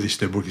can't put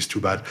this in the book, it's too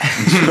bad.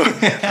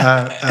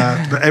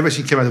 But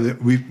everything came out of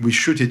it. We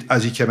shoot it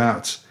as it came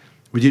out.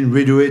 We didn't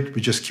redo it,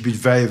 we just keep it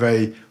very,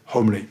 very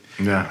homely.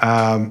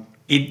 Yeah.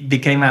 It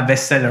became a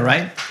bestseller,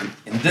 right?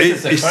 This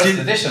is the first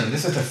edition.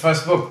 This is the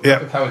first book. Yeah.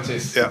 Look how it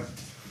is. Yeah.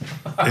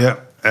 Yeah.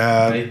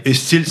 It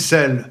still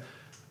sells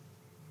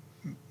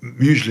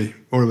usually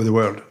all over the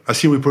world. I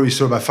think we probably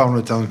sold about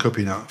 500,000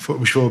 copies now,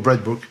 which for a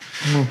bread book.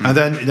 Mm-hmm. And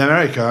then in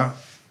America,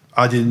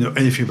 I didn't know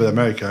anything about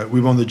America. We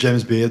won the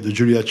James Beard, the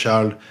Julia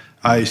Child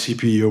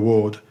ICP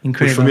award,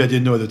 Incredible. which for me I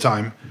didn't know at the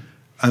time.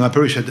 And my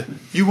publisher said,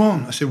 you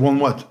won. I said, won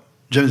what?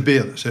 James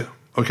Beard. I said,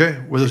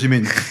 okay, what does it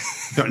mean?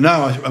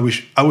 Now I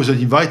wish I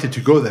wasn't invited to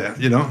go there,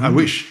 you know, I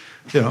wish.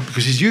 You know,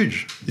 because it's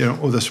huge, you know,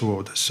 all this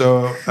award.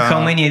 So,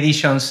 how many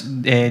editions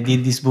did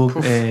this book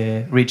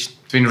reach?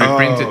 It's been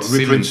reprinted,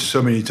 reprinted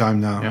so many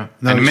times now. Yeah.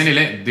 Now and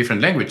many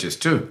different languages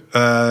too.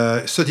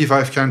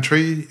 35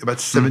 countries, about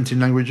 17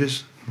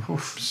 languages.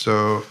 Oof.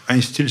 So, and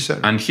it's still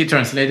selling. And he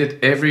translated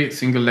every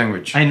single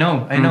language. I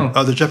know.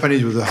 Oh, the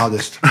Japanese was the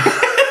hardest.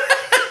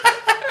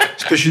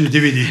 Especially the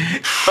DVD.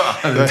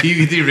 The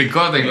DVD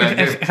recording.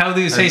 Like How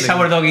do you say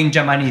sourdough in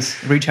Japanese,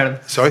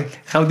 Richard? Sorry?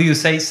 How do you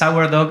say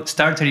sourdough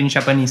starter in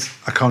Japanese?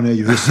 I can't hear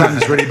you. The sound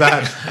is really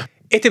bad.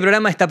 Este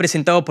programa está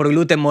presentado por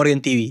Gluten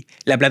Morgen TV,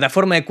 la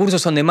plataforma de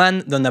cursos on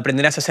demand donde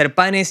aprenderás a hacer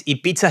panes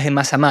y pizzas de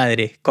masa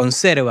madre,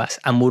 conservas,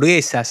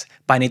 hamburguesas,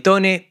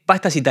 panetone,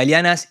 pastas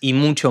italianas y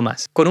mucho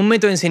más. Con un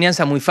método de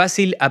enseñanza muy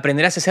fácil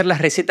aprenderás a hacer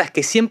las recetas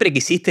que siempre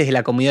quisiste desde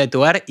la comodidad de tu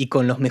hogar y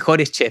con los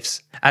mejores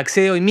chefs.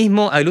 Accede hoy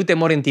mismo a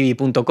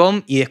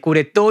glutenmorgentv.com y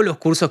descubre todos los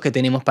cursos que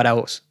tenemos para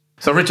vos.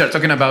 So, Richard,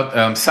 talking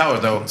about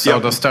sourdough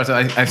starter,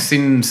 I've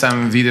seen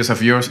some videos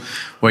of yours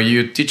where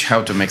you teach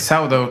how to make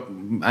sourdough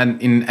and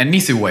in an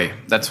easy way.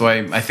 That's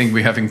why I think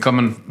we have in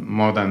common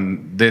more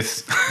than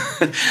this.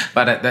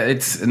 But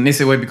it's an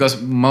easy way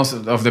because most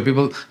of the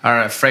people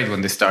are afraid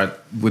when they start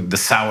with the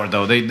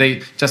sourdough.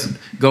 They just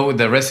go with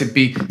the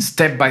recipe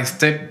step by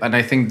step, and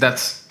I think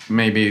that's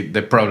maybe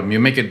the problem. You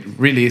make it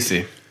really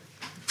easy.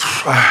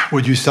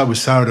 Would you start with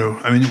sourdough?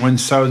 I mean, when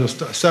sourdough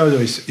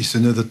is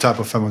another type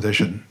of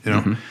fermentation, you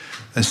know,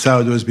 and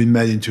sourdough has been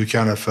made into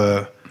kind of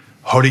a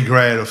holy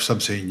grail of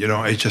something, you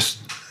know. It just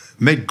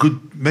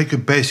make a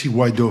basic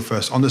white dough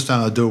first,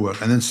 understand how dough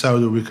works, and then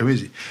sourdough will come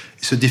easy.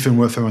 It's a different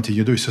way of fermenting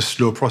you do. It's a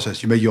slow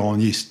process. You make your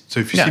own yeast. So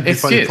if you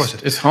simplify the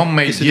process, it's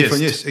homemade it's a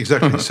different yeast,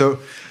 exactly. So,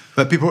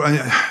 but people,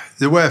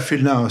 the way I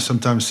feel now,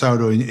 sometimes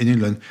sourdough in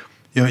England.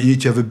 You know, you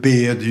need to have a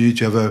beard, you need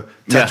to have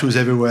tattoos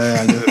everywhere,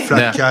 and a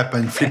flat cap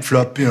and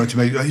flip-flop, you know, to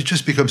make it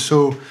just becomes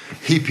so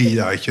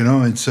hippie-like, you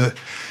know.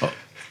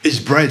 It's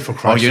bread for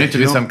Christ's sake. You need to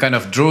be some kind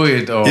of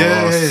druid or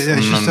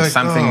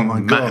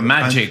something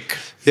magic.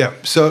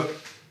 So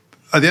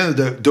at the end of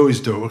the dough is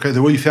dough, okay?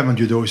 The way you ferment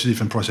your dough is a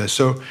different process.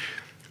 So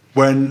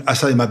when I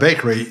started my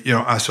bakery, you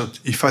know, I thought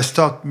if I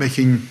start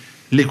making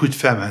liquid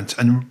ferment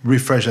and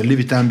refresh and leave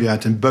it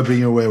ambient and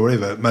bubbling away or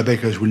whatever, my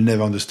bakers will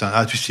never understand. I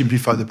had to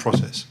simplify the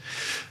process.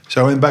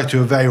 So I went back to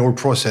a very old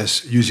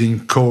process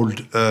using cold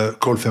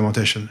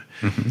fermentation.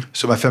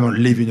 So my ferment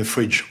live in the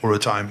fridge all the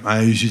time. I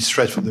use it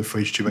straight from the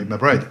fridge to make my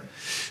bread.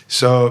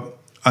 So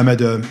I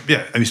made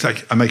it's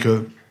like I make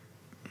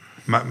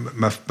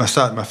my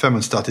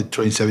ferment started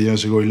 27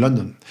 years ago in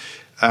London.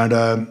 And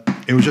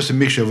it was just a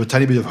mixture of a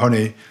tiny bit of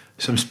honey,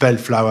 some spelt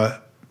flour,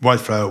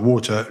 white flour,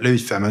 water, let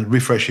it ferment,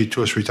 refresh it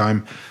 2 or 3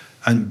 times,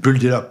 and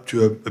build it up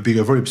to a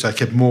bigger volume. So I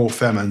kept more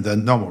ferment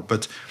than normal,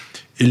 but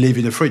it lived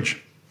in the fridge.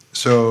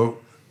 So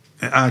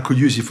I could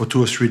use it for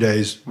 2 or 3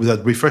 days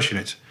without refreshing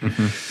it.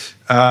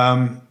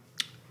 And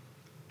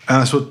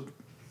I thought,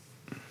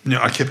 you know,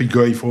 I kept it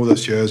going for all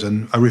those years,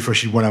 and I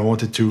refreshed it when I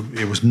wanted to.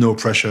 It was no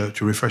pressure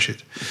to refresh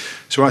it.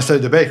 So when I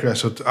started the bakery, I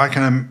thought, how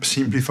can I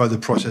simplify the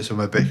process of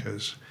my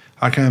bakers?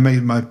 How can I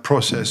make my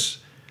process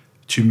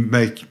to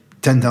make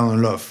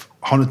 10,000 loaf,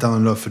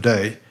 100,000 loaf a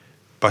day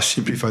by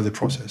simplifying the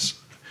process?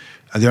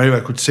 And the only way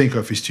I could think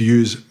of is to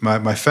use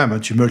my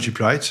ferment to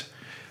multiply it,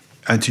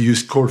 and to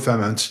use cold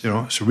ferment, you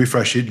know, so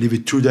refresh it, leave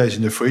it 2 days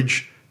in the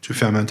fridge to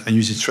ferment, and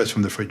use it straight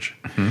from the fridge.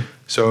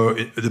 So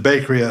the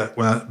bakery,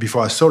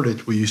 before I sold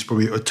it, we used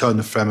probably a ton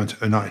of ferment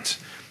a night.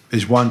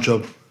 There's one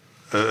job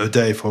a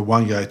day for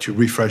one guy to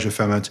refresh the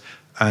ferment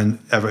and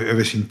have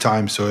everything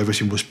timed, so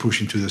everything was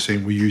pushed into the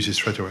thing. We use it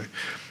straight away.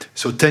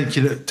 So 10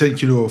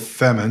 kilo of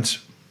ferment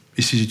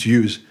is easy to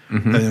use.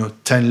 And, you know,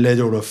 10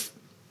 ladle of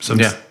some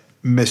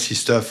messy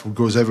stuff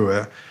goes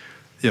everywhere.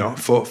 You know,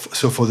 for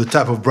the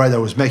type of bread I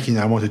was making,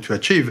 I wanted to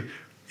achieve,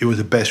 it was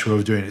the best way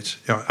of doing it.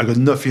 You know, I got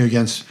nothing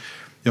against,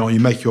 you know, you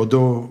make your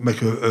dough,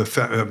 make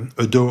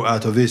a dough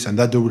out of this, and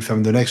that dough will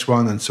ferment the next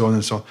one, and so on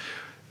and so on.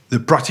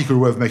 The practical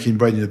way of making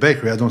bread in the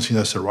bakery, I don't think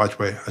that's the right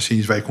way. I think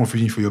it's very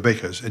confusing for your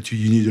bakers, and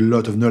you need a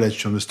lot of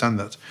knowledge to understand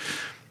that.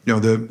 You know,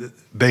 the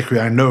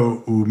bakery I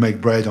know who make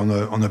bread on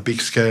a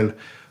big scale,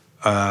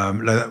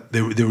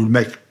 they will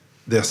make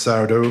their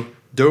sourdough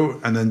dough,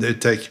 and then they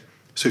take.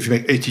 So if you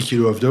make 80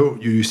 kilo of dough,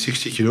 you use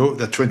 60 kilo.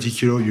 That 20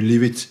 kilo, you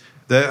leave it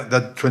there.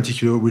 That 20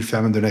 kilo will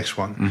ferment the next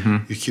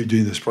one. You keep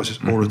doing this process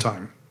all the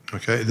time.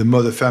 Okay, the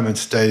mother ferment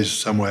stays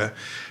somewhere,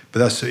 but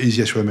that's the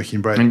easiest way of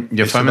making bread. And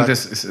your ferment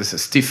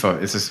is stiffer.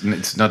 It's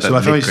not that so my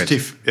ferment liquid.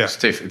 is stiff. Yeah,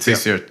 stiff. It's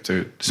easier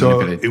to so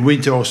manipulate. In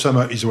winter or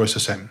summer, it's always the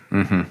same.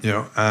 You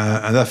know,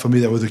 and that for me,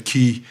 that was the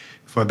key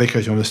for my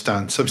baker to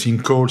understand something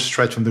cold,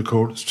 straight from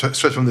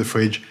the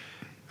fridge,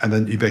 and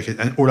then you bake it.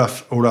 And all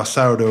our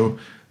sourdough,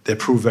 they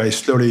prove very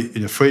slowly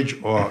in the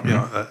fridge, or you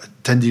know,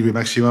 10-degree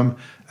maximum,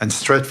 and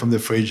straight from the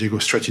fridge they go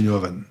straight in the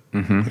oven.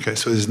 Okay,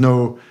 so there's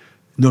no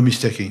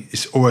mistaking.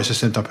 It's always the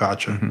same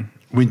temperature,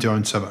 winter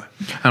and summer.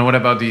 And what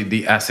about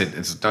the acid?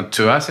 It's not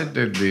too acid.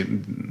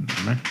 Again,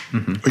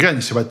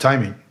 it's about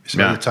timing. It's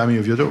about the timing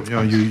of your dough. You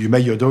know, you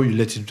make your dough, you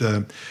let it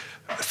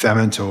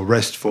ferment or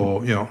rest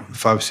for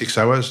 5-6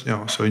 hours. You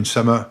know, so in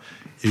summer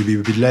it'll be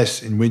a bit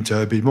less, in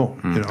winter a bit more.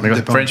 You know,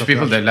 because French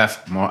people, they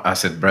love more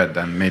acid bread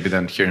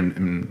than here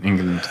in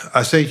England.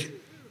 I think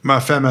my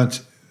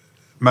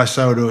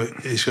sourdough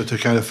is got a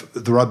kind of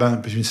the right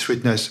balance between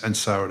sweetness and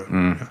sourdough.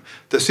 Yeah.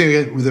 The thing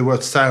again with the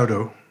word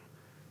sourdough,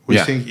 we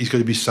think it's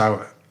going to be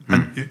sour.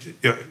 And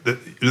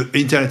the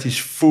internet is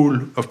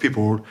full of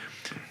people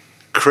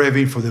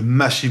craving for the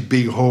massive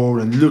big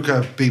hole, and look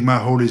how big my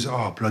hole is.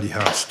 Oh, bloody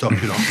hell, stop,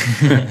 you know.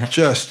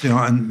 Just, you know,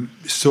 and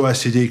so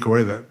acidic or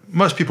whatever.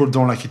 Most people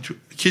don't like it.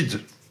 Kids,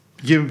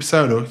 give them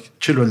sourdough,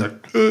 children like,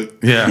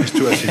 it's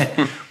too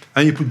acid.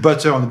 And you put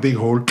butter on the big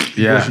hole, it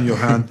goes in your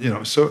hand, you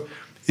know. So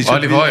it's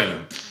olive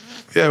oil.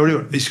 Yeah, olive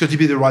oil. It's got to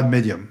be the right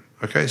medium,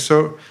 okay?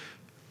 So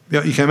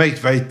you can make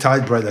very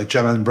tight bread, like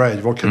German bread,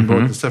 Vulcan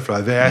bread and stuff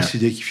like that, very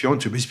acidic if you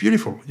want to, but it's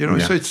beautiful, you know.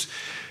 So it's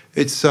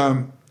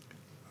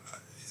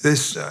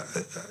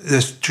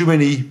there's too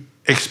many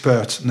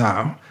experts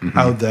now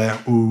out there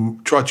who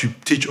try to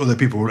teach other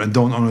people and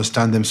don't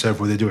understand themselves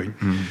what they're doing.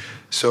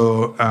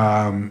 So,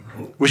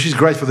 which is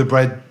great for the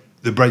bread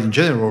in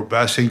general, but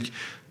I think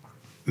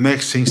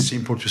make things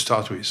simple to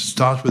start with.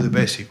 Start with the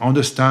basic.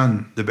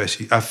 Understand the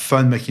basic. Have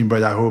fun making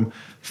bread at home.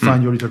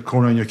 Find your little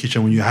corner in your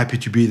kitchen when you're happy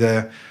to be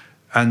there,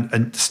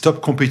 and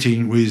stop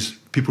competing with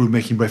people who are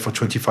making bread for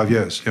 25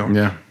 years. You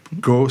know? Yeah.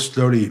 Go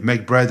slowly.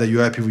 Make bread that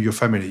you're happy with your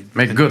family.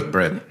 Make good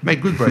bread.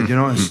 Make good bread.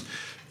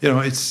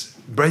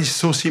 Bread is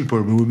so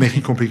simple, but we make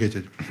it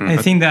complicated. I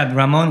think that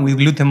Ramon with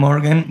Gluten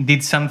Morgen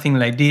did something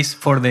like this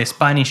for the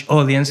Spanish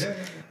audience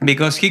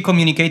because he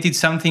communicated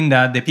something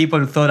that the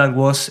people thought that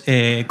was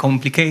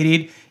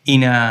complicated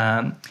in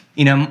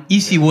an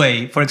easy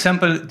way. For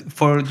example,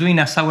 for doing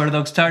a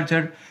sourdough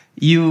starter,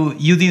 you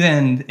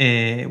didn't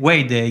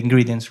weigh the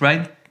ingredients,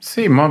 right?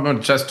 See, more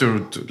just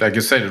to, like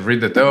you said,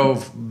 read the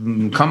dough,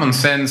 common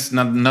sense,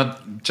 not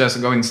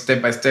just going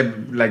step by step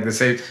like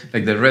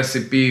the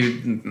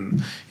recipe.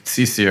 It's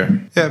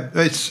easier. Yeah,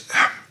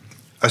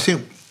 I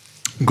think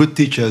good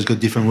teachers got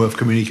different way of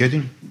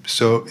communicating.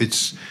 So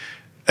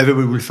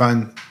everybody will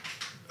find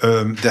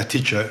their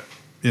teacher,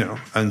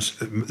 and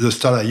the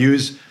style I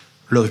use,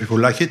 a lot of people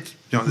like it.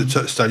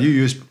 The style you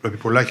use, a lot of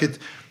people like it.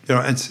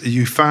 And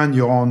you find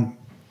your own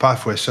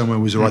pathway somewhere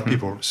with the right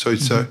people. So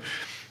it's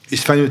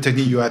finding a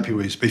technique you're happy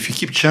with. But if you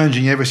keep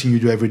changing everything you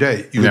do every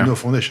day, you have no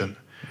foundation.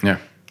 Yeah.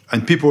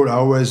 And people are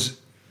always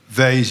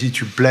very easy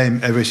to blame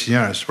everything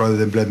else rather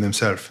than blame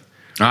themselves.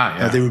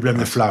 They will blame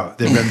the flour,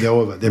 they blame the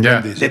oven, they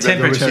blame this, they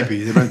blame the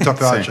recipe, they blame the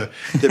temperature,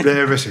 they blame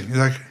everything. It's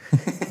like,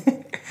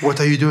 what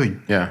are you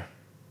doing? Yeah.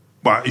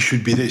 Well, it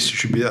should be this, it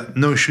should be that.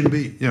 No, it shouldn't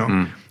be.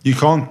 You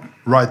can't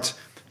write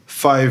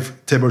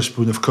 5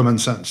 tablespoons of common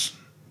sense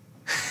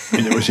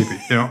in a recipe.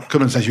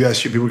 Common sense. You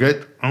ask people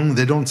get,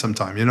 they don't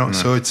sometimes.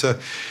 So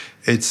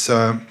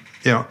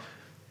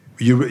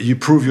you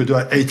prove you do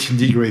at 18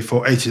 degrees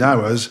for 18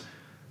 hours.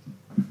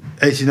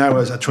 18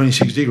 hours at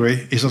 26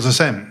 degrees is not the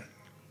same.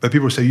 But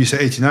people say, you say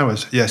 18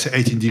 hours. Yeah, I say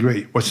 18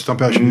 degrees. What's the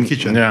temperature in the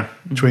kitchen? Yeah.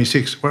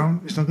 26.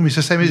 Well, it's not going to be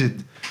the same, is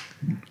it?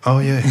 Oh,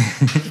 yeah.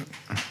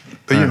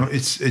 But,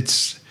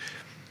 it's...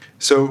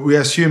 So we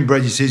assume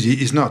bread is easy.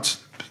 It's not.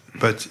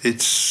 But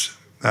it's...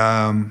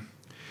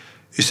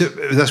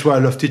 that's why I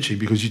love teaching,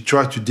 because you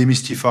try to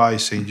demystify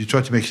things. You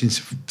try to make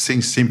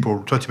things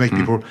simple. Try to make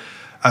people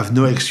have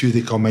no excuse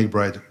they can't make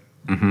bread.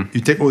 You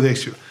take all the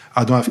excuse.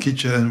 I don't have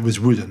kitchen with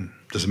wooden.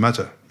 Doesn't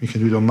matter. You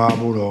can do it on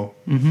marble or...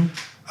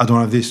 I don't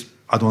have this.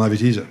 I don't have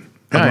it either.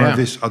 I don't have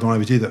this. I don't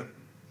have it either.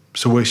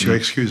 So where's your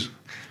excuse?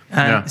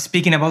 And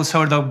speaking about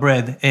sourdough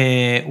bread,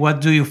 what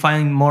do you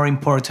find more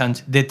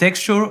important, the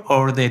texture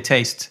or the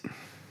taste?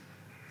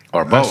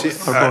 Or both.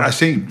 I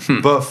think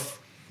both.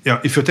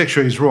 If your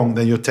texture is wrong,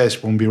 then your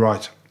taste won't be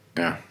right.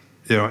 Yeah.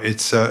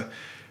 It's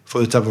for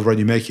the type of bread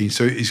you're making.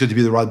 So it's got to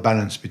be the right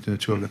balance between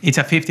the two of them. It's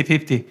a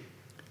 50-50.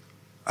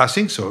 I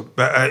think so.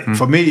 But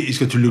for me, it's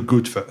got to look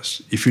good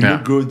first. If you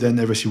look good, then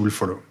everything will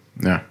follow.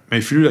 Yeah. And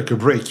if you look like a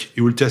brick,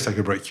 it will taste like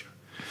a brick.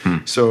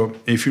 So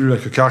if you look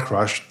like a car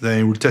crash,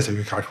 then it will taste like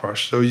a car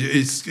crash. So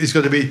it's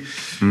got to be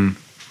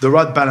the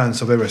right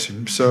balance of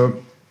everything.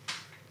 So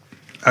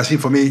I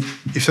think for me,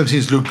 if something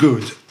looks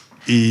good,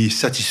 it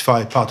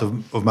satisfies part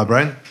of my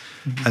brain.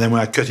 And then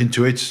when I cut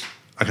into it,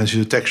 I can see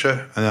the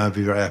texture and I'll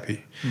be very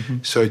happy.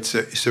 So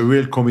it's a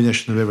real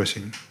combination of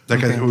everything.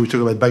 Like when we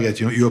talk about baguette,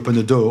 you open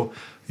the door,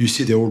 you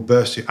see they all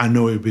bursting. I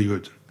know it'll be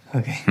good.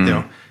 Okay.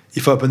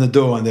 If I open the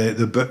door and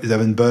they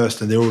haven't burst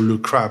and they all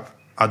look crap,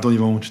 I don't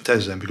even want to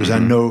taste them because I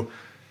know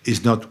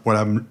it's not what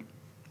I'm.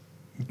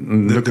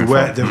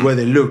 The way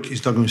they look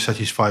is not going to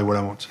satisfy what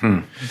I want.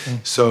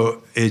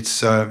 So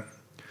it's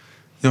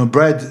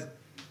bread.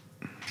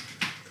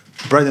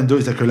 Bread and dough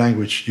is like a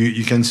language.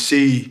 You can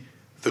see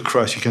the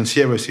crust, you can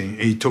see everything.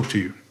 It talks to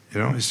you.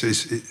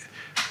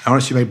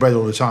 Unless you make bread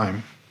all the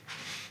time,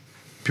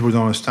 people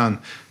don't understand.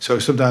 So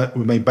sometimes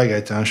we make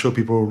baguette and I show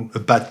people a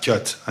bad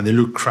cut and they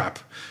look crap.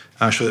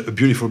 And I show a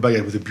beautiful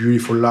baguette with a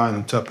beautiful line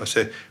on top. I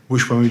say,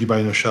 which one will you buy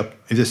in the shop?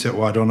 If they say,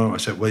 well, I don't know. I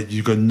said, well,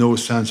 you got no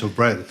sense of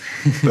bread.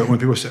 But when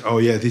people say, oh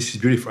yeah, this is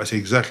beautiful, I say,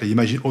 exactly.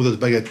 Imagine all those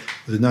baguettes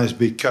with a nice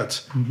big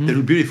cut. They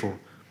look beautiful.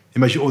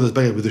 Imagine all those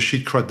baguettes with the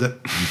shit crud there.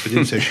 I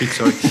didn't say shit,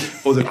 sorry.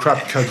 All the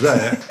crap cut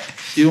there.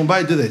 You don't buy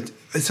it, do it.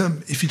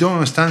 If you don't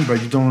understand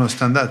bread, you don't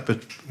understand that.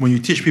 But when you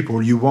teach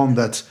people, you want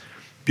that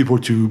people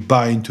to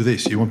buy into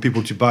this. You want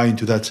people to buy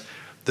into that,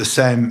 the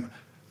same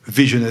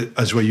vision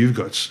as what you've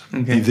got.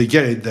 Okay. If they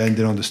get it, then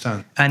they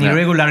understand. An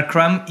irregular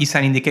crumb is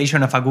an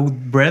indication of a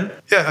good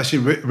bread? Yeah, I see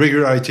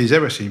regularity is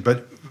everything.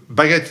 But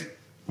baguette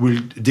will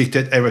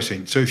dictate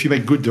everything. So if you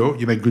make good dough,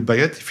 you make good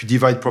baguette. If you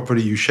divide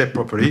properly, you shape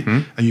properly,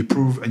 and you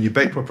prove and you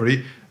bake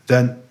properly,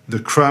 then the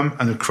crumb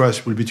and the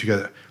crust will be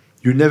together.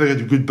 You never get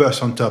a good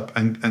burst on top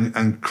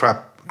and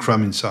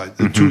crumb inside.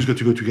 The two's got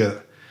to go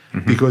together.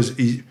 Because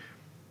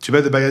to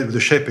make the baguette with the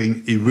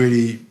shaping, it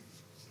really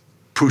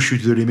pushes you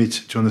to the limit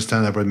to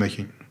understand how bread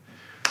making.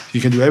 You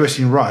can do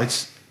everything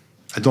right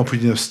and don't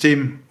put enough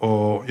steam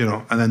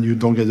and then you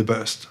don't get the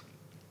burst.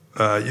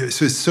 So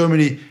there's so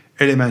many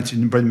elements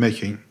in bread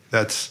making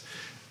that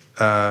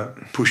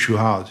push you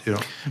hard, you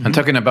know. And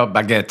talking about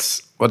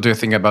baguettes, what do you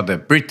think about the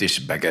British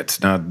baguettes?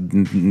 Now,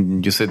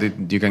 you said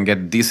that you can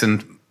get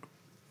decent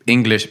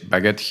English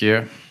baguette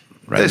here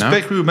There's now.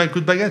 bakery who make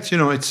good baguettes, you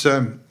know. It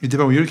depends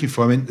what you're looking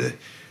for. I mean,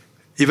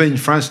 even in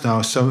France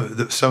now, some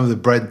of the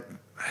bread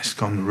has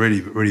gone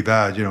really, really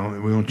bad. You know,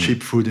 we want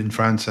cheap food in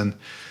France, and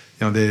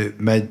you know they're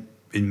made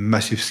in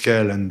massive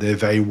scale, and they're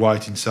very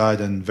white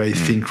inside and very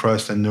thin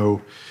crust and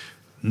no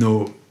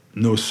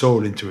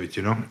soul into it.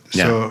 You know,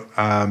 so.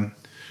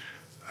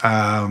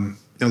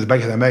 You know, the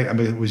baguette I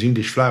make with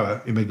English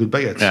flour, you make good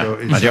baguettes. Yeah,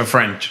 So but you're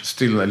French,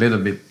 still a little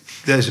bit.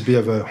 There's a bit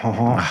of a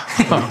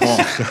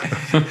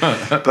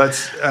but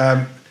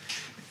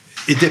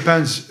it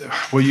depends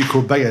what you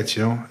call baguette.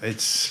 You know,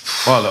 it's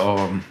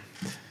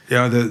you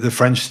know the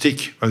French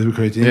stick, as we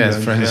call it in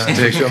England. French stick.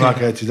 The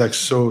supermarket is like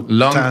so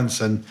Long-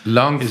 tense and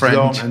long it's French.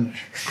 long and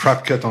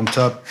crab cut on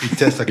top. It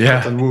tastes like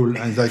cotton wool,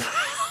 and it's like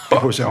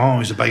people say,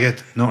 "Oh, it's a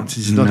baguette." No,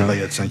 it's not a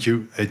baguette. Thank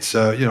you. It's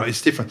you know,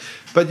 it's different.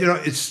 But you know,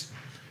 it's.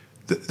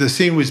 The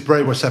thing with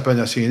bread, what's happened,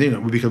 I think in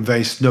England, we become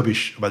very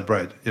snobbish about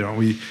bread. You know,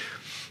 we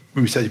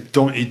say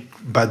don't eat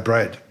bad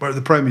bread. But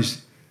the problem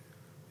is,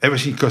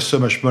 everything costs so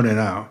much money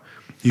now.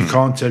 You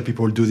can't tell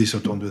people do this or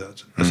don't do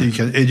that. I think you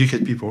can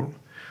educate people.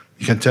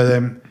 You can tell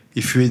them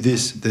if you eat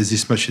this, there's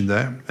this much in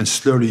there, and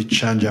slowly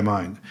change their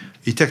mind.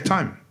 It takes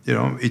time. You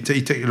know, it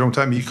takes a long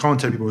time. You can't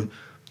tell people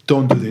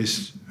don't do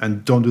this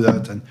and don't do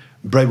that, and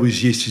bread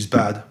with yeast is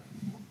bad.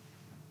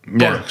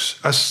 Bollocks.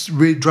 That's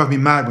really drive me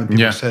mad when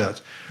people say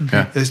that.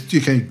 Yeah.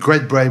 You can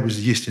great bread with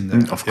yeast in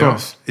there. Of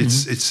course. You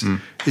know,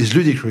 it's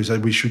ludicrous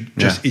that we should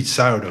just eat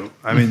sourdough.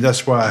 I mean,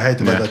 that's why I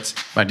hate about that.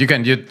 But you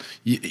can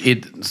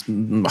eat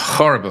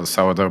horrible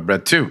sourdough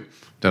bread too.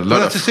 There are a lot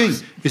That's the thing.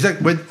 It's like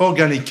when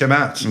organic came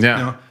out. Yeah.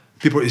 You know,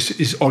 people,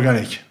 it's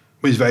organic.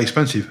 But it's very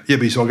expensive. Yeah,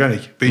 but it's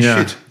organic. But it's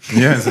shit.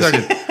 Yeah, it's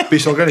like, but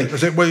it's organic. I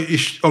said, well,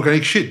 it's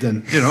organic shit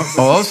then, you know.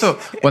 Also,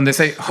 when they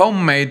say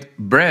homemade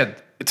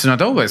bread, it's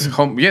not always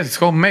home. Yes, it's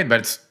homemade, but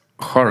it's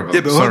horrible.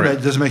 Yeah, but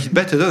homemade doesn't make it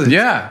better, does it?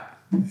 Yeah.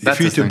 If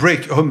you eat a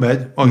brick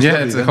homemade,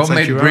 it's a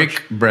homemade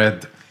brick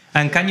bread.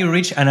 And can you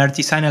reach an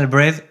artisanal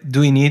bread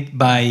doing it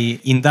by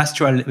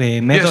industrial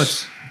methods?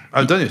 Yes,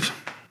 I've done it.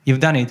 You've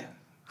done it.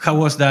 How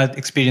was that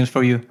experience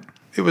for you?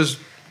 It was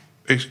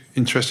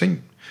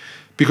interesting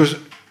because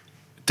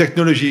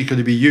technology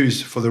can be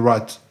used for the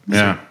right thing.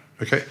 Yeah.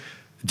 Okay.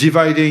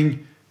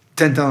 Dividing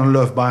 10,000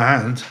 loaves by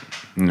hand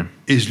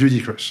is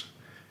ludicrous.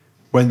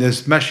 When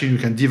there's machine, you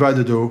can divide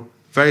the dough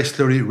very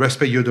slowly,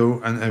 respect your dough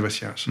and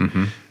everything else.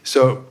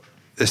 So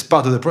as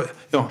part of the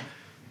you know,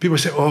 people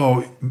say,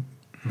 "Oh,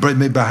 bread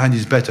made by hand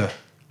is better."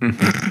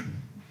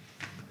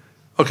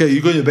 Okay,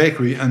 you go in a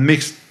bakery and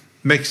makes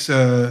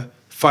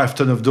 5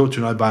 tons of dough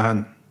tonight by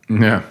hand.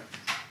 Yeah.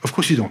 Of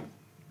course you don't.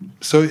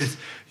 So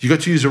you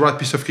got to use the right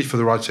piece of kit for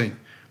the right thing.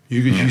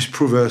 You got to use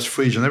provers,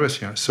 fridge, and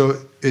everything else. So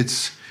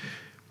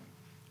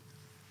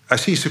I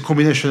think it's a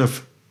combination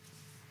of.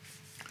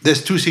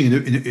 There's two things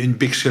in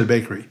big scale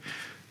bakery.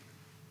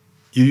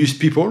 You use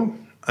people,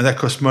 and that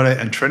costs money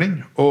and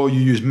training, or you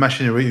use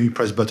machinery and you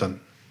press button,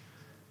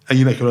 and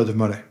you make a lot of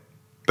money,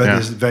 but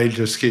there's very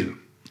little skill.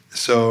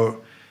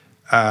 So,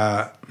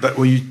 but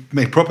when you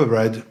make proper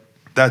bread,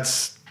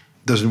 that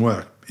doesn't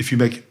work. If you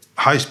make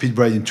high-speed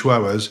bread in 2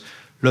 hours,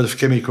 a lot of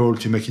chemical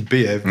to make it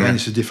behave, then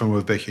it's a different way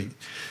of baking.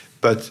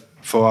 But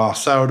for our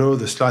sourdough,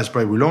 the sliced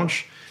bread we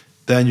launch,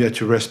 then you have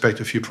to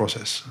respect a few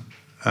processes.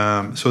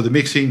 So the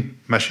mixing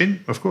machine,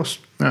 of course.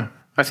 Yeah.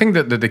 I think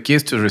that the key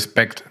is to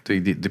respect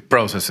the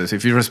processes.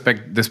 If you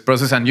respect this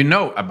process and you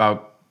know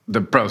about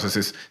the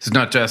processes, it's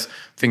not just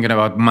thinking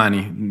about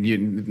money. You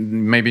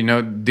maybe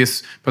know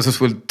this process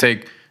will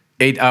take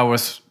 8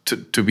 hours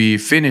to be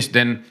finished,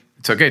 then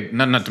it's okay.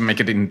 Not to make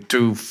it in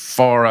 2,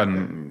 4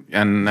 and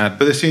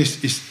But the thing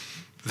is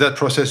that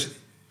process,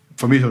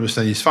 for me to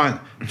understand, is fine.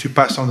 To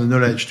pass on the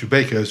knowledge to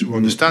bakers who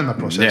understand my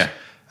process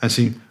and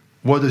think,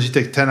 what does it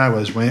take 10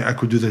 hours when I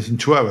could do that in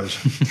 2 hours?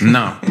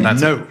 No,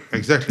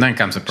 exactly. Then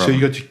comes a problem. So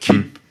you got to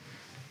keep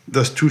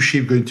those two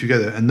sheep going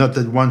together and not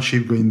that one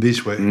sheep going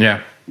this way.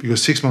 Yeah.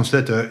 Because 6 months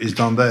later it's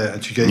down there,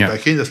 and to get it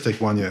back in, that's take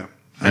 1 year,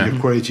 and the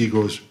quality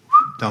goes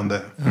down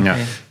there.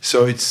 Yeah.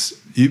 So it's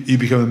you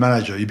become a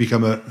manager, you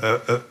become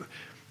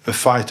a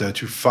fighter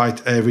to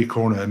fight every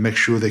corner and make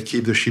sure they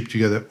keep the sheep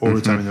together all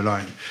the time in the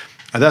line,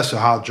 and that's a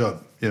hard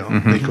job, you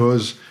know,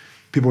 because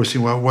people say,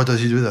 well, what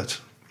does he do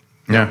that?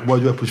 Yeah. Why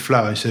do I put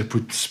flour? I say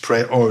put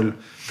spray oil,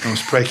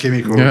 spray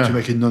chemical to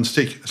make it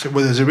non-stick. I said,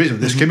 well, there's a reason.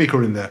 There's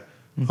chemical in there.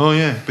 Oh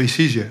yeah, but it's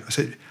easier. I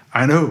said,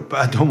 I know, but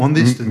I don't want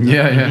this.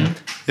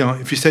 You know,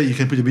 if you say you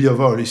can put a bit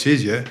of oil, it's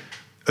easier.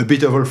 A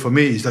bit of oil for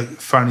me is like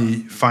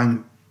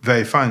fine,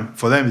 very fine.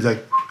 For them, it's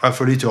like half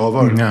a liter of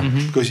oil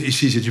because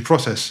it's easier to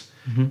process.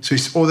 So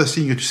it's all the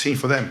things you have to think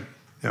for them.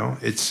 You know,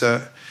 it's.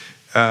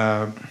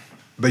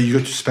 But you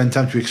got to spend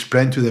time to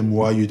explain to them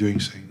why you're doing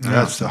things. And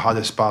that's the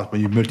hardest part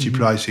when you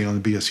multiply things on a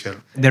bigger scale.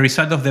 The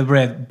result of the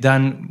bread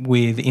done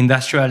with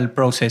industrial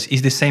process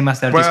is the same as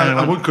the artisanal Well,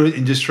 I wouldn't call it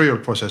industrial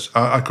process.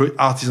 I call it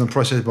artisan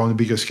process, but on a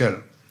bigger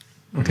scale.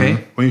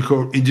 Okay. When you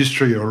call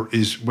industrial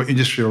is when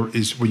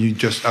you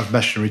just have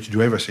machinery to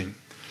do everything.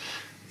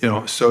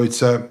 So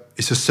it's a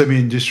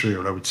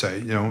semi-industrial, I would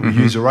say. We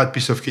use the right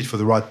piece of kit for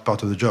the right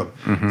part of the job.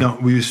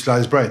 We use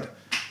sliced bread.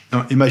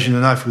 Imagine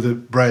a knife with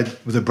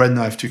a bread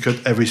knife to cut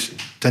every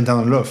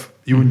 10,000 loaf.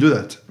 You wouldn't do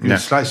that. You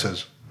use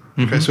slicers.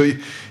 Okay, so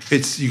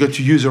you got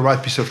to use the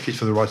right piece of kit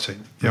for the right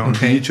thing. You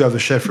need to have the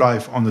shelf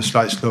life on the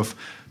sliced loaf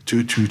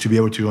to be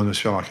able to go on the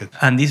supermarket.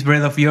 And this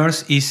bread of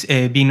yours is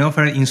being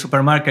offered in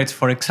supermarkets,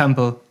 for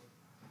example.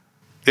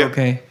 Yeah.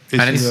 Okay.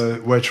 It's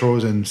in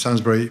Waitrose and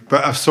Sainsbury,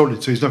 but I've sold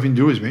it, so it's nothing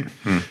to do with me.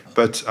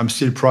 But I'm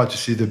still proud to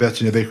see the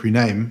Bertinet bakery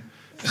name.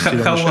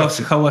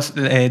 How was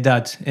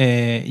that?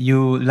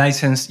 You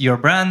licensed your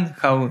brand?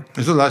 How?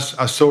 I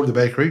sold the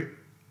bakery,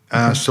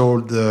 and I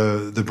sold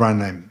the brand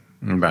name.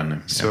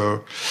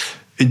 So,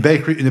 in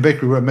the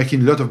bakery, we're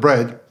making a lot of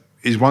bread.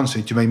 Is one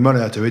thing. To make money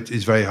out of it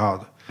is very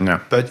hard. Yeah.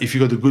 But if you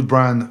got a good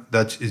brand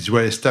that is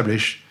well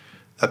established,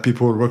 that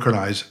people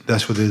recognize,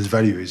 that's what its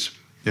value is.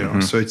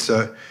 So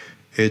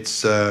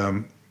it's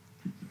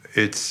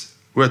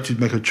we have to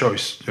make a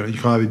choice. You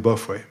can't have it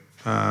both ways.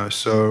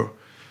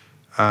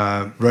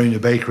 Running a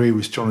bakery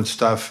with 200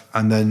 staff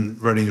and then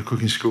running a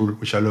cooking school,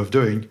 which I love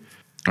doing.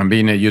 And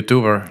being a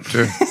YouTuber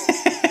too.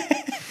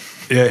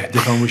 Yeah,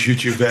 depending which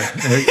YouTube there.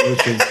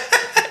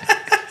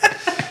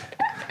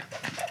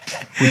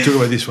 We'll talk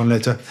about this one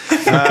later.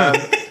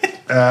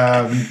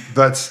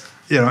 But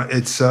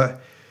it's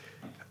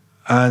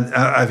and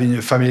having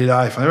a family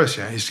life and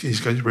everything, it's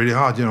going really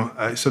hard.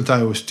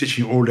 Sometimes I was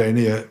teaching all day in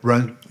here,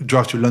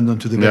 drive to London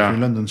to the bakery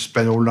in London,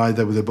 spend all night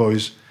there with the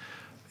boys.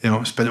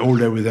 Spend all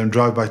day with them,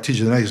 drive by, teach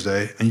the next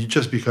day, and you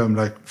just become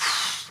like,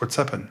 what's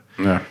happened?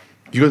 Yeah.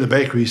 You go to the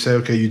bakery, you say,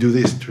 okay, you do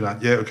this, do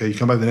that. Yeah, okay, you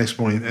come back the next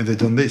morning and they've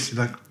done this.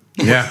 You're like,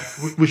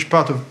 which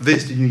part of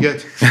this did you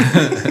get?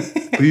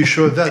 Were you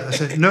sure of that? I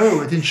said,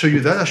 no, I didn't show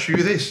you that, I showed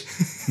you this.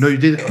 No, you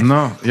didn't.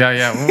 No,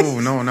 yeah. Oh,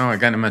 no, I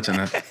can't imagine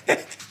that.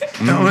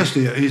 No,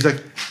 honestly, it's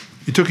like,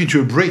 you're talking to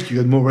a brick, you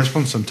get more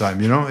response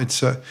sometimes,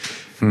 It's,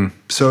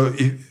 So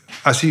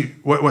I see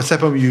what's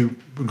happened with you,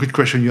 a good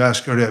question you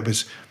asked earlier,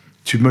 was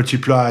to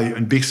multiply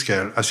on big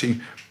scale. I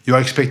think your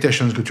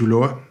expectations go too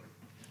lower.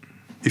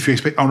 If you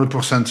expect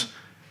 100%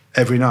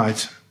 every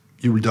night,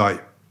 you will die.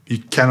 You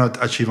cannot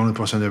achieve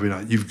 100% every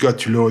night. You've got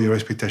to lower your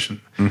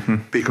expectation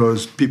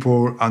because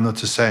people are not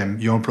the same.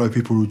 You employ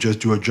people who just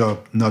do a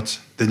job,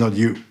 they're not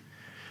you.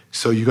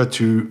 So you got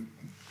to,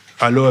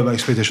 I lower my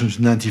expectations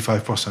to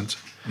 95%.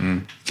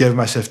 Give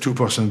myself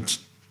 2%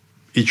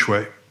 each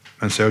way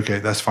and say, okay,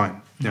 that's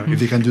fine. If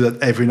they can do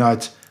that every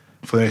night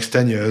for the next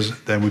 10 years,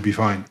 then we'll be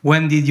fine.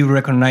 When did you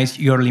recognize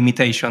your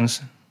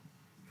limitations?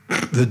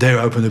 The day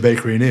I opened the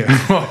bakery in here.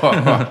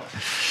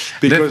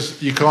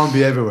 Because you can't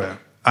be everywhere.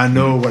 I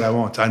know what I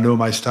want. I know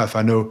my stuff.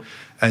 I know.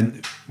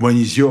 And when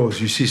it's yours,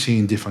 you see things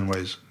in different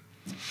ways.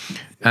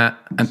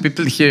 And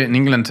people here in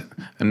England,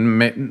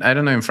 and I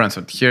don't know in France,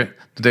 but here,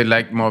 do they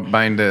like more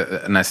buying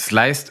a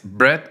sliced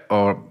bread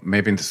or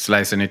maybe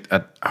slicing it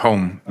at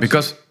home?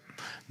 Because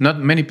not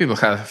many people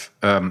have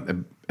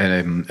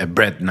a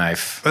bread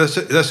knife. That's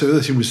the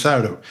other thing with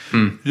sourdough.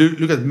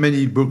 Look at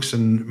many books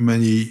and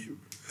many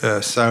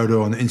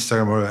sourdough on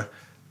Instagram where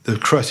the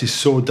crust is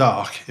so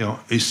dark,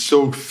 it's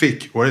so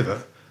thick,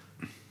 whatever.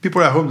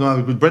 People at home don't have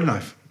a good bread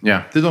knife.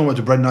 Yeah. They don't know what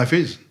a bread knife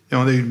is.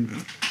 No. They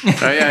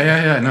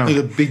got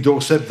a big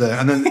doorstep there,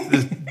 and then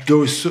the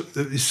dough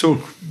is so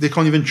they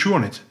can't even chew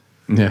on it.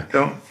 Yeah.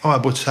 I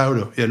bought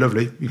sourdough. Yeah,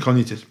 lovely. You can't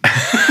eat it.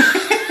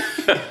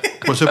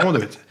 What's the point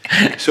of it?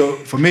 So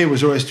for me, it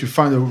was always to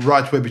find the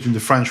right way between the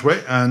French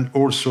way and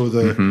also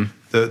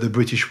the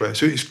British way.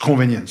 So it's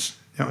convenience.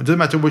 It doesn't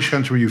matter which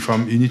country you're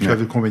from, you need to have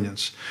the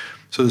convenience.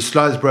 So the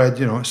sliced bread,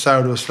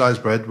 sourdough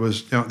sliced bread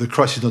was, the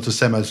crust is not the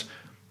same as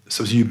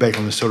something you bake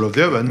on the stove of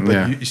the oven,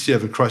 but you still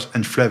have a crust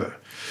and flavor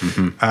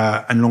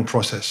and long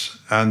process.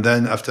 And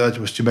then after that, it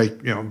was to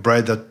make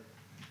bread that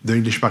the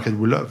English market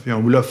will love. We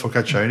love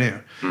focaccia in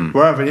here.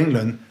 Wherever in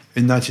England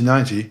in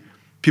 1990,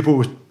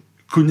 people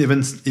couldn't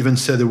even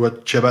say the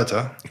word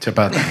ciabatta.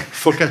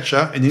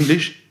 Focaccia in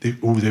English, they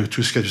were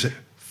too scared to say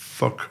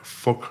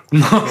focaccia.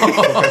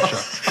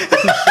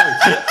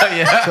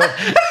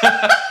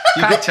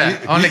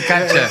 Catcha, only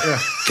catcha.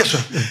 Catcha.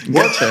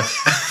 What?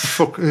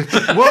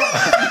 What?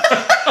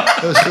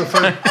 So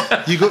funny.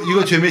 You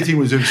go to a meeting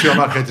with the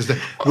supermarket and say,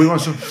 we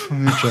want some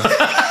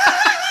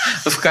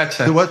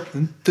focaccia. The what?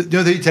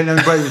 The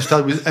Italian bread will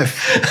start with F.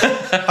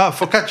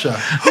 Focaccia.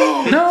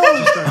 No.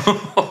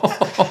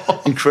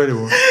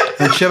 Incredible.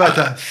 And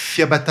ciabatta.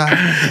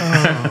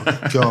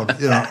 Oh, God.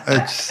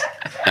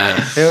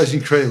 It was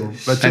incredible.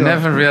 But I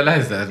never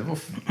realized that.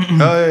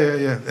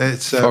 Yeah.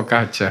 It's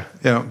focaccia.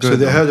 So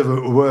they heard of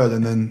a word,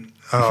 and then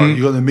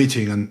you go to a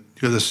meeting, and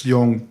you got this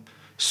young,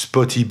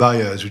 spotty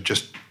buyers who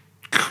just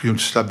you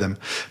slap them.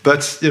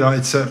 But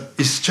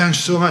it's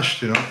changed so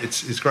much.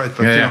 It's great.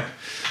 But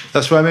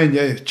that's what I mean.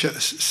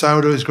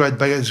 Sourdough is great,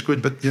 baguette is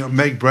good, but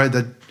make bread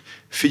that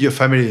feed your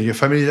family. Your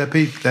family is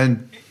happy,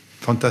 then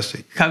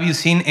fantastic. Have you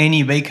seen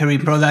any bakery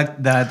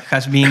product that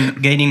has been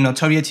gaining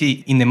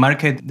notoriety in the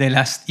market the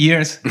last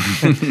years?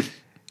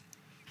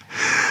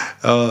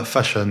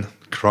 Fashion,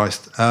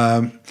 Christ.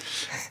 I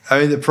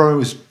mean, the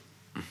problem is,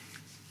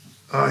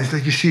 it's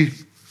like you see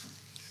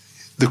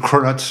the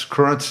cronuts.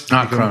 Cronuts.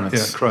 Yeah,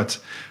 cronuts.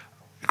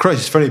 Cronuts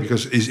is funny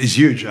because it's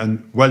huge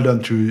and well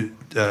done to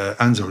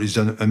Ansel. He's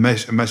done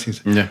amazing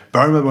things. Yeah. But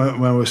I remember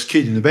when I was a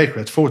kid in the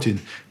bakery at 14,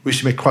 we used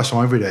to make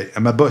croissants every day.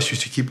 And my boss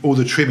used to keep all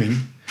the trimming,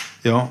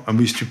 and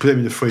we used to put them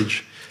in the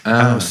fridge.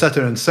 And on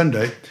Saturday and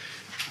Sunday,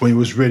 when it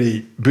was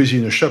really busy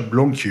in the shop,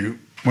 long queue,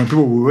 when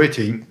people were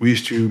waiting, we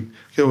used to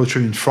get all the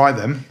trimming, fry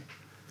them,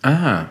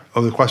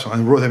 of the croissant,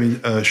 and roll them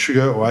in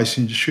sugar or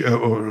icing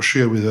or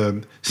sugar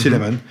with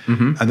cinnamon,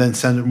 and then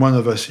send one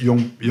of us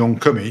young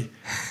commis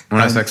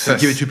and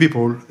give it to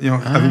people,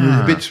 having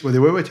a bit while they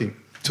were waiting.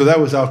 So that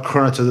was our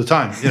cronuts at the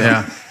time.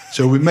 Yeah.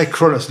 So we made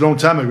cronuts a long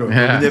time ago.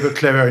 Yeah. We never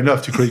clever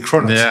enough to call it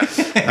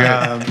cronuts.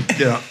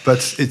 Yeah.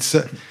 But it's.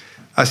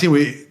 I think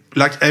we,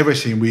 like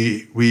everything,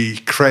 we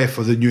crave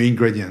for the new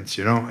ingredients.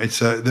 It's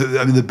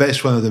the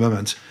best one at the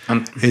moment.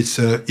 It's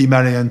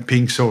Himalayan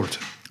pink salt.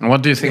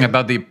 What do you think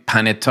about the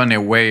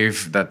panettone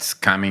wave that's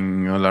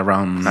coming all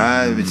around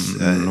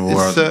the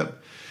world?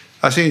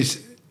 I think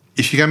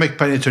if you can make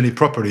panettone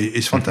properly,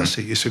 it's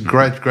fantastic. It's a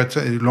great,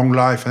 long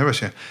life and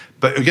everything.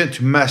 But again,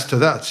 to master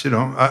that,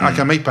 I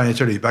can make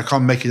panettone, but I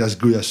can't make it as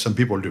good as some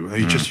people do.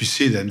 You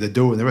see them, the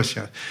dough and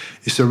everything.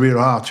 It's a real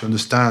art to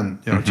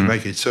understand, to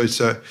make it. So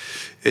it's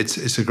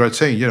a great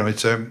thing.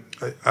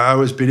 I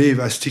always believe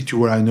I stick to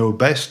what I know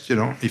best.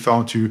 If I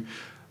want to,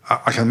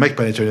 I can make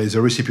panettone. There's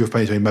a recipe of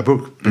panettone in my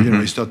book, but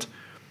it's not.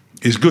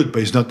 It's good,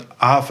 but it's not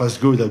half as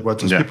good as what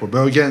those people.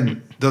 But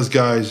again, those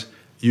guys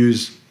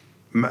use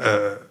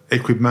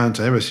equipment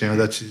and everything, and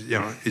that's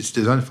it's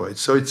designed for it.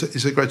 So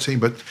it's a great thing.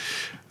 But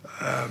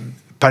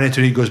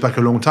panettone goes back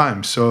a long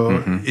time,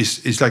 so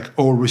it's like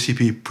all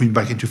recipe put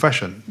back into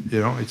fashion.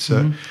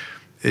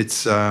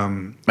 It's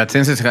but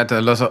since it's got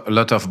a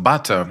lot of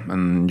butter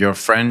and you're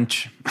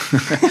French,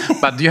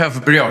 but you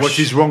have brioche. What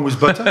is wrong with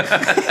butter?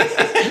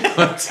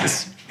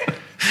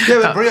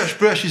 But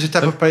brioche is a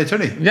type of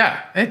panettone.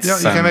 Yeah, it's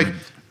you can make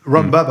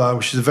rum baba,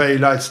 which is a very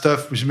light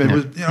stuff, which is made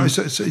with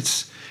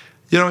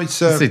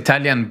it's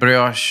Italian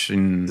brioche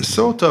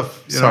sort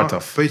of. But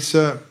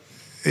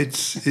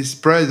it's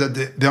bread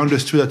that they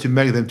understood how to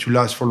make them to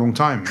last for a long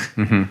time.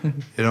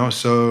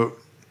 So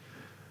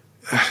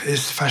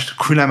it's fashion.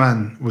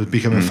 Kouign-amann will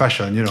become a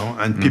fashion,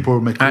 and people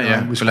make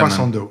kouign-amann with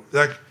croissant dough.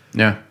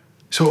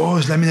 So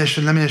it's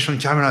lamination,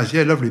 caramelized.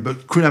 Yeah, lovely.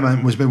 But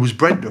kouign-amann was made with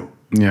bread dough.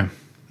 Yeah.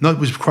 Not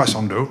with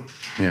croissant dough.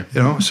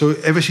 Yeah. So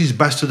everything is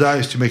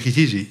bastardized to make it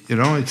easy.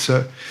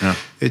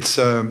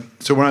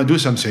 So when I do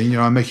something,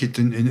 I make it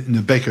in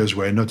a baker's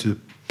way, not a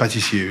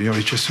pâtissier.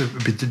 It's just a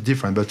bit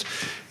different. But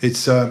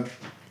it's I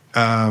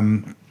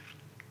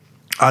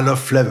love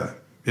flavor.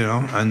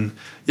 And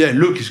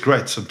look is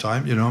great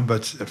sometimes.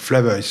 But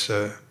flavor is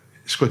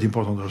quite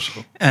important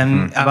also.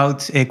 And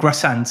about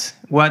croissants,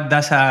 what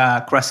does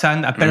a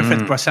croissant, a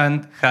perfect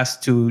croissant, has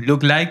to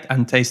look like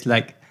and taste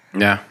like?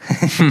 Yeah.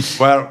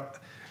 Well.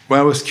 When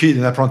I was a kid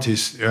and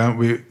apprentice,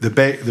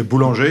 the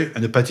boulanger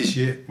and the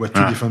pâtissier were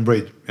two different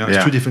breeds.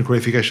 It's two different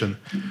qualifications.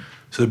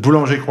 So the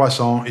boulanger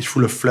croissant is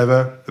full of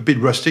flavor, a bit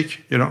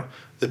rustic. The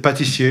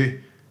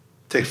pâtissier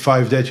takes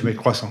 5 days to make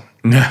croissant.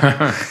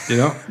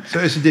 So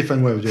it's a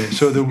different way of doing it.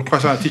 So the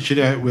croissant I teach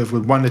here, we have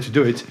 1 day to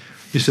do it.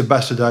 It's a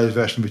bastardized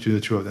version between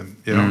the two of them.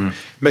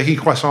 Making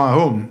croissant at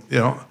home,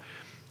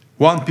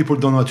 one, people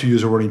don't know how to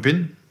use a rolling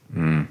pin.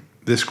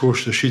 They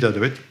squash the shit out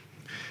of it.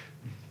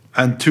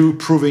 And 2,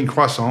 proving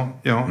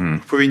croissant,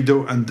 proving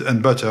dough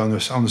and butter on the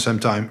same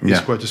time is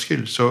quite a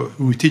skill. So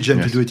we teach them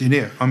to do it in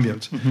here,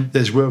 ambient.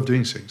 There's a way of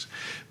doing things.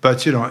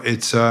 But,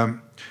 it's a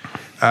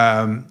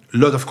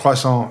lot of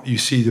croissant, you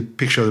see the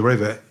picture of the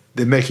river,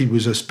 they make it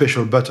with a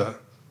special butter,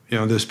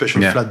 the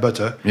special flat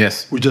butter,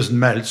 which doesn't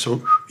melt,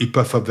 so it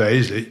puffs up very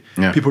easily.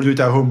 People do it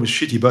at home with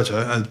shitty butter,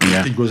 and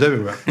it goes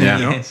everywhere.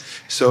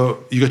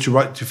 So you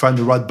got to find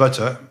the right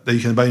butter that you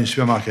can buy in the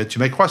supermarket to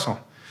make croissant.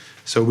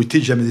 So we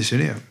teach them this in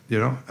here,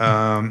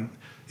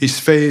 It's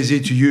very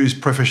easy to use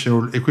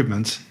professional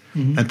equipment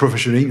and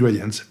professional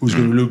ingredients who's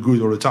going to look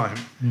good all the time.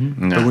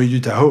 But when you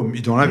do it at home,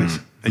 you don't have it,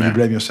 and you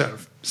blame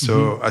yourself.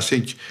 So I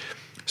think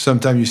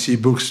sometimes you see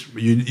books,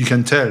 you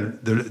can tell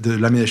the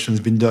lamination has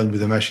been done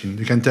with a machine.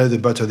 You can tell the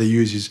butter they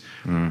use is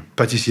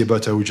pâtissier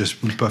butter, which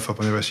just will puff up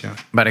on everything.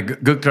 But a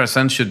good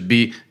croissant should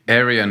be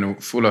airy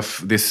and full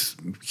of these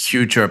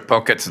huge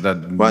pockets that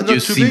you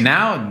see big.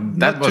 Now.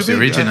 That was the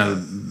original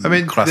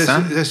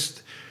croissant.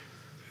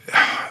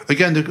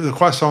 Again, the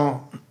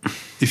croissant,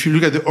 if you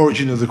look at the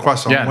origin of the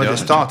croissant, when it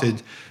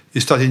started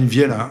in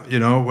Vienna,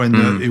 when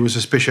it was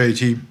a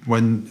specialty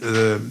when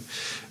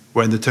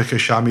the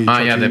Turkish army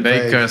the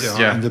bakers,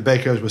 and the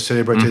bakers were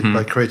celebrated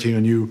by creating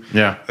a new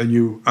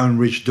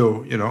unrich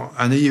dough,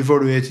 and they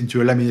evolved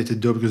into a laminated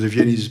dough because the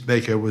Viennese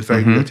baker was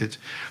very good at it,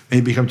 and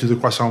it became to the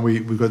croissant we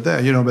got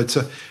there, But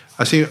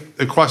I think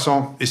a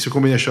croissant is a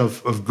combination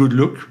of good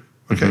look,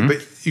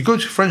 but you go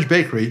to French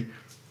bakery,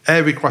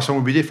 every croissant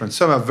will be different.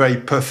 Some are very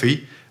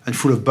puffy and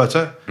full of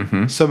butter.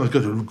 Some have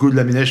got a good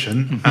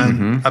lamination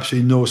and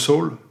absolutely no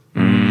soul,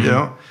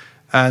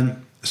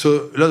 And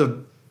so a lot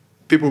of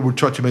people would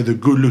try to make the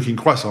good-looking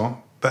croissant,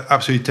 but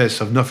absolutely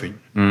tastes of nothing.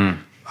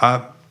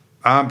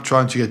 I'm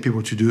trying to get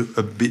people to do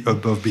a bit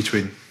above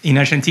between. In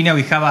Argentina,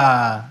 we have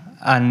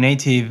a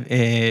native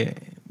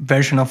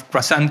version of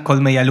croissant called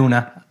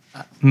medialuna.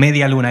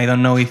 Medialuna, I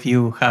don't know if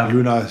you have.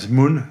 Luna is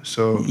moon,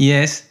 so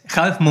Yes,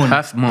 half moon.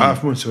 Half moon.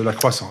 half moon, so like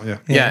croissant, yeah.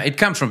 Yeah, it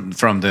comes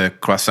from the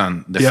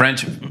croissant.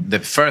 The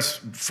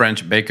first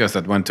French bakers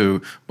that went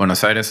to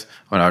Buenos Aires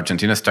or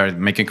Argentina started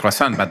making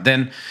croissant, but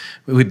then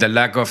with the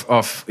lack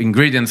of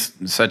ingredients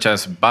such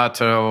as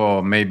butter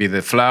or maybe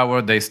the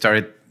flour, they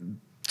started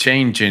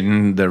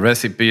changing the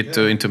recipe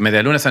into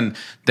medialunas, and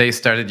they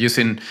started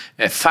using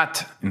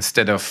fat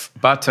instead of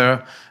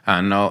butter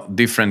and all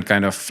different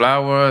kind of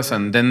flours,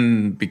 and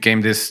then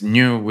became this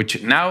new,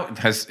 which now it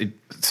has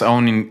its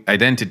own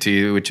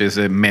identity, which is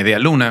a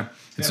medialuna.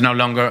 It's no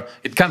longer,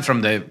 it comes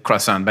from the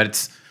croissant, but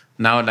it's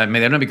now like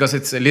medialuna because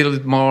it's a little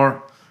bit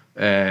more,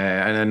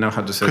 I don't know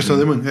how to say Croissant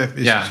de moon,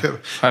 yeah.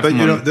 But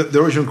you know, the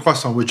original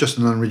croissant was just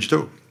an unrich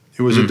dough.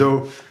 It was a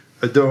dough.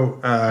 It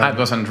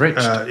was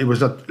enriched. It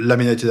was not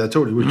laminated at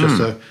all. It was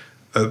just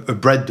a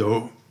bread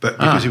dough, but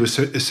because it was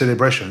a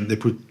celebration, they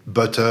put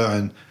butter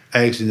and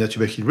eggs in there to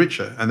make it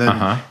richer. And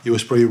then it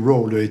was probably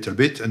rolled a little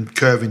bit and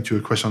curved into a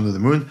croissant of the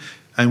moon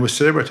and was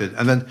celebrated.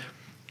 And then,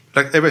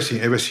 like everything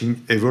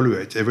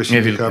evaluates.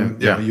 Everything become,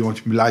 you want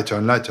to be lighter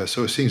and lighter.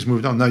 So things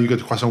moved on. Now you got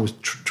a croissant with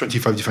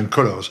 25 different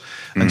colors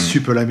and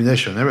super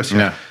lamination, everything.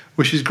 Yeah.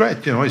 Which is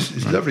great, you know.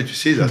 It's lovely to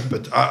see that,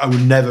 but I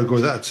would never go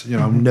that. You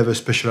know, I would never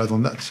specialize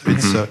on that.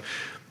 So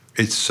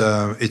it's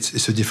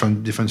a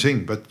different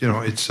thing. But you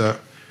know, it's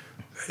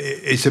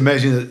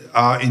amazing that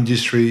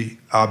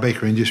our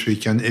bakery industry,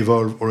 can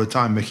evolve all the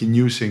time, making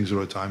new things all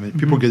the time, and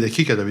people get a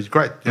kick out of it.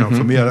 Great, you know.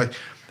 For me,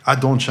 I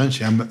don't change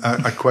it.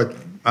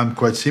 I'm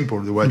quite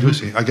simple the way I do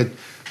things. I get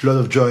a lot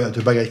of joy at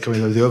the baguette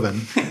coming out of the oven,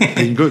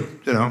 being good,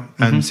 you know,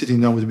 and sitting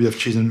down with a bit of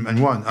cheese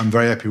and wine. I'm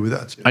very happy with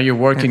that. Are you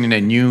working in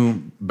a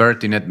new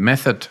Bertinet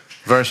method,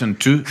 version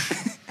 2?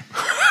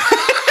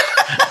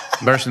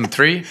 Version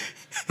 3?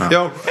 No. You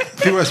know,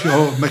 people ask me,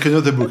 make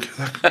another book.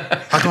 Like,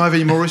 I don't have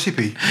any more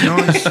recipe. You know,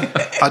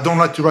 I don't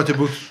like to write a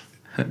book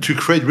to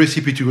create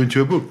recipe to go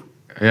into a book.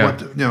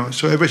 Yeah.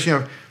 So every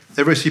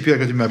recipe I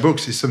got in my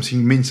books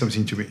means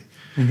something to me.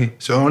 Okay.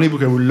 So the only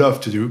book I would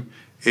love to do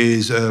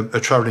is a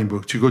traveling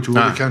book, to go to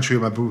all the country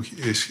where my book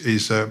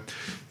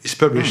is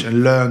published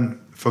and learn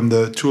from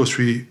the 2 or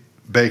 3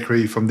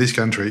 bakery from this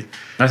country.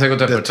 That's a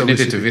good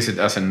opportunity to visit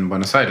us in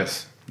Buenos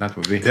Aires. That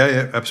would be.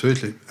 Yeah,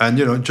 absolutely. And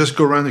you know, just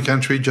go around the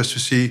country just to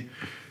see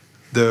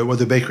what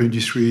the bakery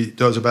industry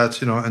does about,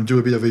 you know, and do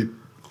a bit of a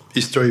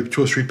history,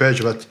 2 or 3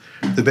 pages about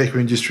the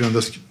bakery industry in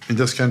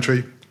this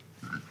country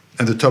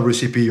and the top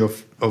recipe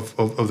of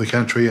the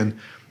country, and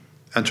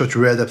try to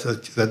readapt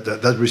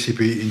that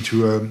recipe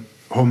into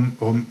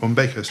home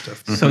baker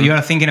stuff. So you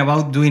are thinking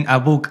about doing a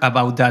book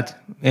about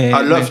that?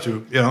 I'd love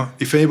to. You know,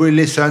 if anybody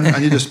listen, I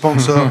need a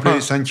sponsor,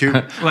 please. Thank you.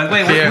 Well,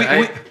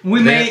 wait,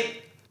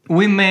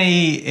 we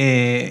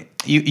may.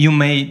 You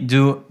may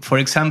do, for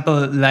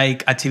example,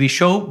 like a TV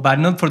show, but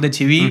not for the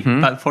TV,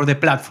 but for the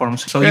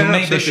platforms. So you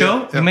make the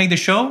show, you make the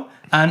show,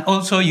 and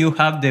also you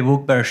have the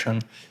book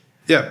version.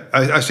 Yeah,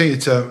 I think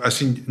it's. I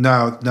think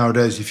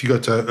nowadays, if you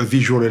got a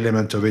visual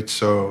element of it,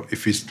 so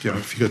if you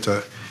got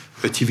a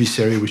TV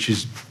series which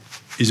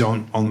is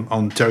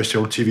on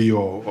terrestrial TV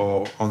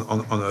or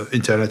on the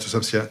internet or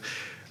something,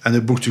 and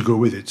a book to go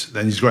with it,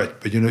 then it's great.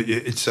 But you know,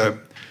 it's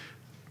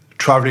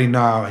traveling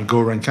now and go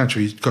around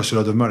country, it costs a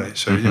lot of money.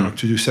 So you know,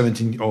 to do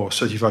 17 or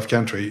 35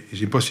 country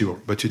is impossible.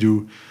 But to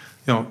do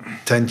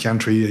 10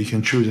 country, you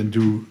can choose and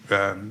do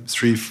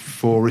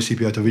 3-4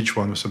 recipes out of each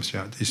one or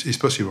something. It's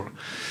possible.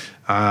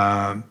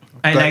 I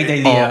like the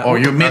idea.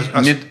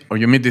 Or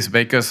you meet these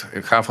bakers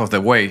half of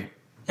the way.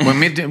 We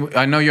meet.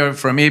 I know you're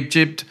from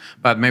Egypt,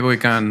 but maybe we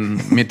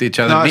can meet each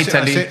other in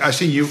Italy. I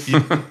think you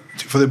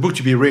for the book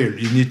to be real,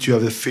 you need to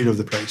have the feel of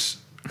the place.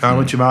 I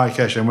went to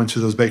Marrakesh. I went to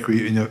those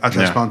bakery in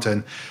Atlas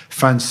Mountain,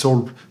 found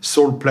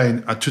salt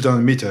plain at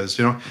 2,000 meters.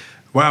 You know,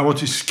 what I want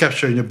to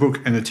capture in a book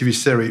and a TV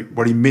series,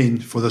 what it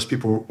means for those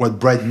people, what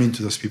bread means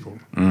to those people.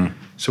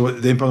 So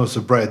the importance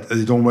of bread,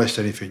 they don't waste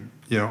anything.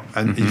 You know,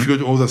 and if you go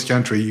to all those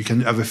countries, you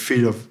can have a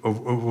feel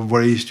of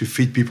what it is to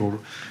feed people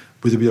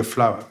with a bit of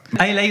flour.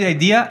 I like the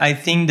idea. I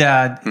think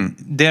that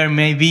there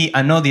may be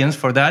an audience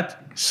for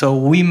that. So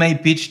we may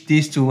pitch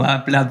this to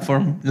a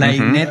platform like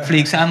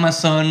Netflix,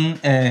 Amazon.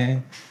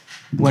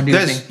 What do you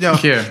think? You know,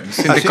 here,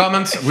 in the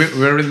comments,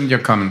 we're reading your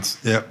comments.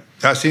 Yeah,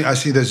 I think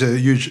there's a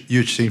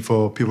huge thing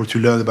for people to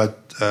learn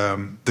about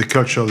the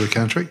culture of the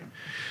country.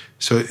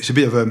 So it's a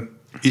bit of a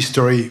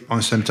history on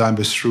the same time,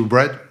 but through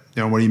bread.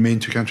 You know, what it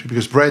means to country,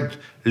 because bread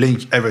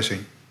link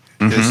everything.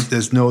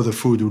 There's no other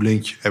food who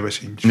link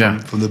everything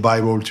from the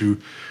Bible to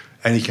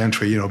any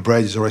country. You know,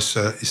 bread is always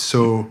it's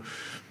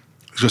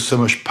got so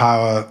much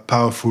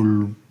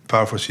powerful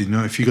thing. You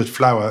know, if you got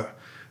flour,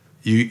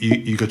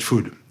 you got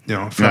food. You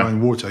know, flour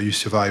and water, you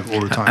survive all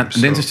the time. And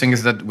the interesting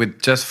is that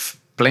with just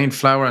plain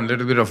flour and a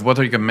little bit of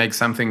water, you can make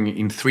something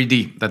in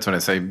 3D. That's what I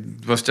say.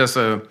 It was just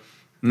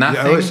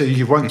Nothing. I always say you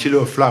give 1 kilo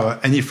of flour,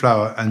 any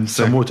flour, and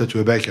some water to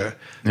a baker.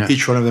 Yeah.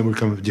 Each one of them will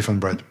come with different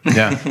bread.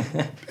 Yeah.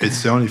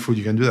 It's the only food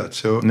you can do that.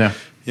 So, Yeah.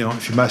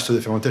 if you master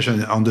the fermentation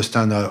and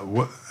understand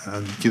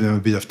and give them a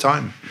bit of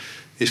time,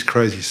 it's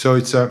crazy. So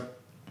it's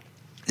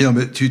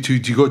but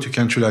to go to a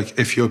country like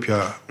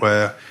Ethiopia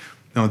where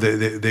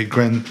the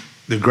grain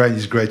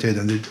is grated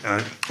and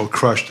or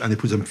crushed and they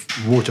put some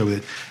water with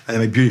it and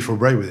they make beautiful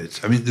bread with it.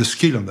 I mean, the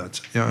skill on that.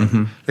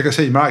 Like I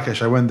said, in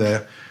Marrakesh, I went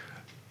there.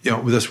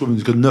 With this woman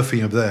who's got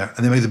nothing up there,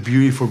 and they make the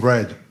beautiful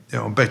bread,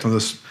 baked on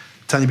this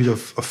tiny bit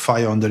of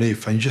fire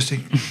underneath, and you just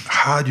think,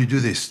 how do you do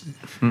this?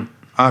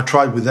 I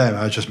tried with them,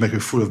 I just make a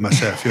fool of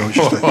myself.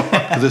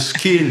 The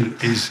skill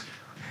is,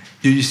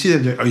 you see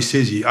them, it's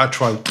easy. I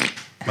tried,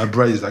 my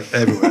bread is like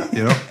everywhere,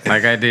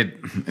 Like I did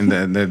in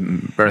the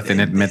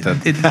Bertinet method.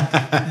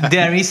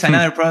 There is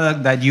another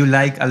product that you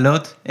like a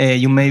lot.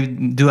 You may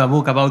do a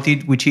book about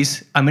it, which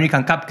is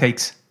American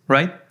cupcakes,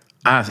 right?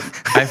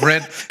 I've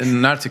read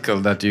an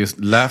article that you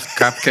love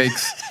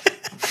cupcakes.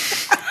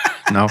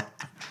 No.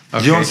 Okay.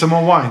 Do you want some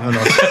more wine or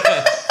not?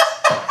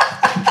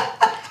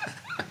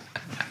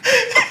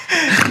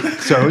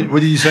 So,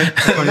 what did you say?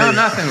 No,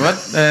 nothing.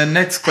 What?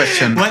 Next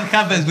question. What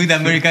happens with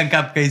American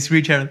cupcakes,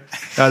 Richard?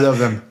 I love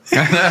them.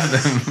 I love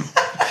them.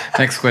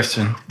 Next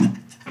question.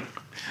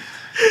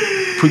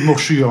 Put more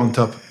sugar on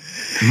top.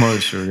 More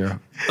sugar.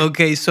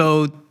 Okay,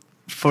 so,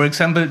 for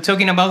example,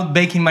 talking about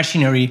baking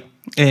machinery,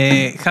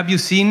 have you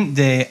seen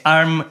the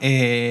arm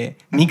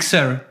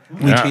mixer,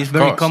 which is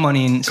very common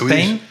in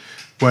Spain?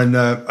 When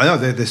I know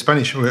the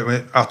Spanish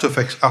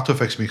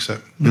Artofex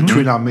mixer, the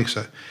twin arm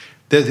mixer,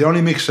 they're the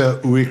only mixer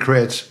who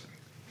recreates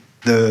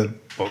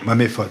my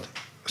method,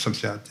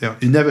 something like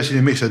that. You never see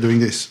a mixer doing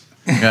this.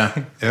 Yeah.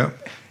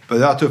 But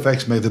the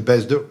Artofex make the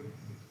best dough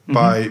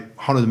by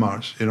 100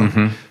 miles.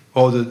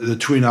 Or the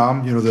twin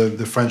arm,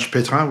 the French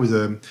pétrin with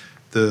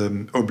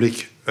the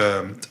oblique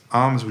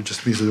arms, we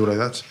just mix the dough like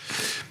that.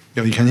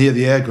 You can hear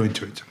the air going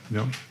to it,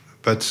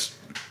 But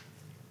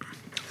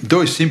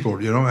dough is simple,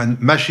 and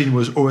machine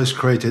was always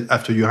created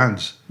after your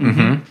hands.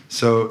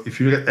 So if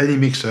you look at any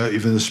mixer,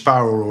 even a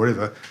Sparrow or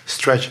whatever,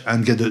 stretch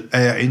and get the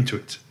air into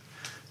it.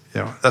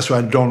 That's why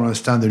I don't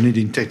understand the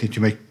kneading technique to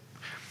make.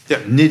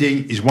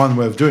 Kneading is one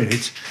way of doing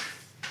it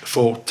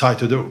for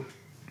tighter dough,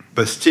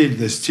 but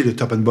there's still a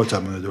top and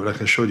bottom on the dough, like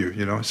I showed you.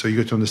 So you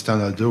got to understand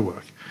how dough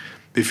works.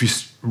 If you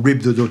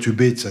rip the dough to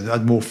bits and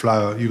add more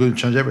flour, you're going to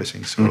change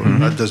everything. So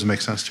that doesn't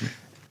make sense to me.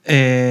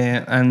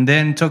 And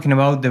then talking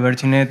about the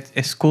Bertinet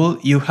school,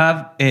 you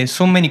have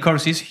so many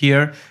courses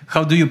here.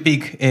 How do you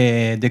pick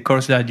the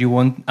course that you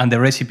want and the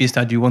recipes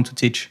that you want to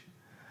teach?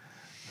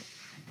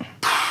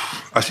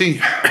 I think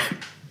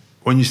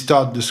when you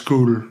start the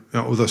school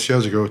all those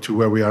years ago to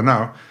where we are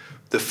now,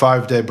 the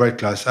 5-day bread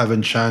class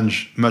haven't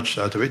changed much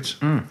out of it.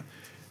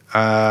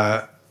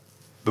 But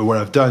what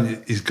I've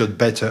done is got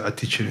better at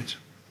teaching it.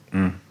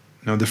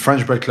 The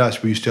French bread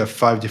class, we used to have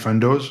 5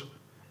 different doughs.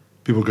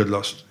 People got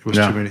lost. It was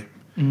too many.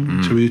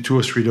 So we do 2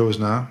 or 3 doughs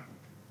now.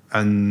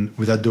 And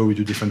with that dough, we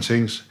do different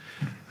things.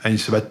 And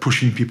it's about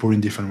pushing people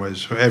in different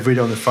ways. So every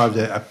day on the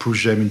 5-day, I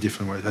push them in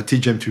different ways. I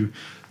teach them to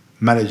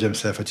manage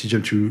themselves. I teach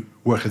them to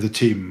work as a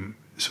team.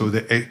 So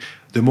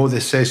the more they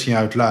say something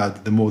out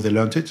loud, the more they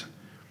learn it.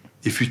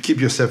 If you keep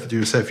yourself to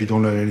yourself, you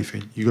don't learn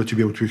anything. You got to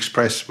be able to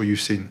express what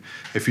you've seen.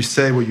 If you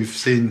say what you've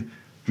seen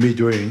me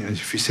doing, and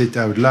if you say it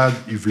out loud,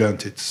 you've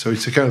learned it. So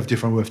it's a kind of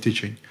different way of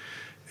teaching.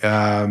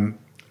 When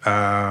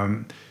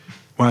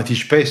I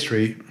teach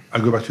pastry, I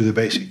go back to the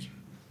basic.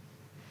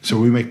 So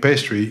we make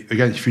pastry,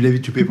 again, if you leave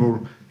it to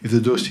people, if the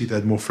dough stick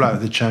add more flour,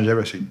 they change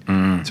everything.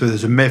 So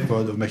there's a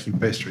method of making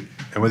pastry.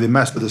 And when they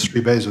master the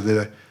 3 bases, they're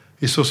like,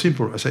 it's so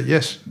simple. I said,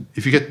 yes,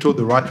 if you get taught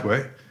the right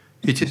way,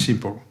 it is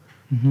simple.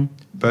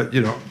 But,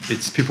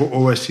 it's people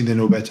always think they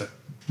know better.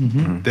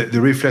 The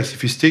reflex,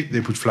 if you stick,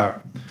 they put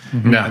flour.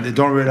 And they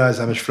don't realize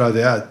how much flour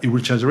they add. It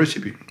will change the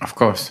recipe. Of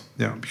course.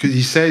 Because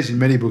he says in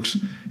many books,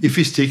 if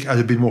you stick, add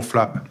a bit more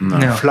flour.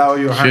 No. Flour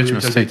your hand. Huge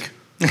mistake.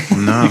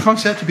 No. You can't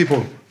say that to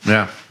people.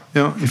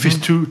 If it's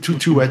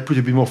too wet, put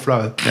a bit more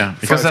flour.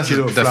 Because that's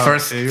the flour,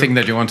 first thing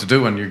that you want to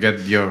do when you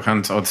get your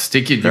hands all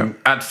sticky. You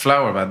add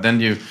flour, but then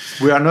you...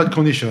 We are not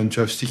conditioned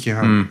to have sticky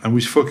hand. And we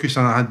focus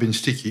on our hand being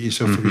sticky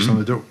instead of focus on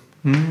the dough.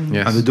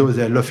 Yes. And the dough,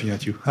 they're laughing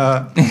at you.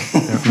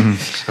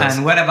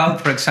 And what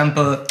about, for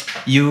example,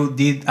 you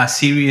did a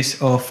series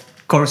of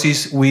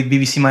courses with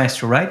BBC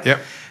Maestro, right? Yep.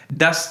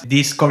 Does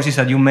these courses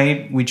that you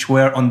made, which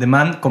were on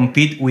demand,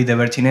 compete with the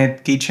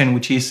Bertinet kitchen,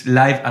 which is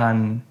live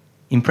and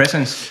in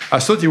presence? I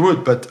thought it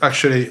would, but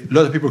actually, a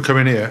lot of people come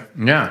in here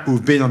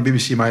who've been on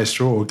BBC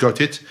Maestro or got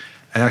it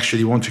and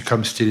actually want to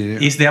come still in here.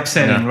 It's the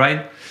upselling,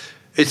 right?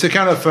 It's a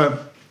kind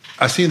of...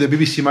 I think the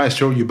BBC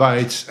Maestro, you buy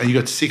it and you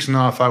got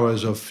 6.5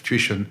 hours of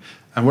tuition.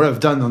 And what I've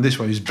done on this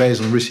one is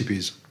based on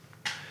recipes.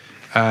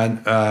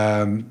 And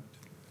then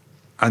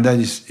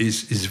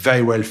it's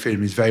very well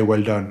filmed, it's very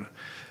well done.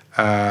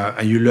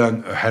 And you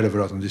learn a hell of a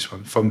lot on this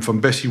one.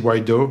 From basic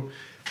white dough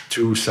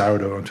to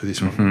sourdough onto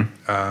this one.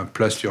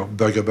 Plus your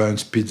burger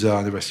buns, pizza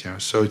and everything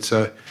else. So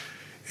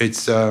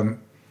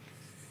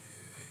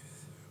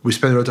we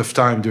spend a lot of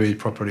time doing it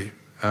properly.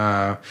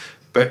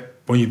 But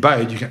when you buy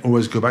it, you can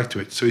always go back to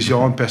it. So it's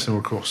your own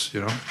personal course,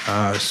 you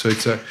know. So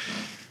it's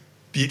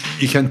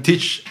you can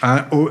teach.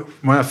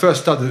 When I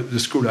first started the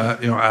school,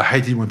 I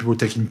hated when people were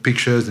taking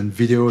pictures and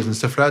videos and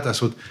stuff like that. I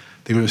thought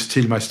they're going to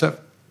steal my stuff,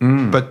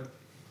 but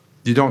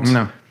you don't.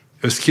 No.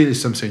 A skill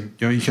is something.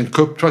 You know, you can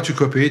try to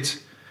copy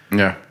it.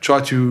 Yeah.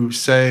 Try to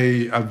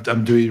say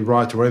I'm doing it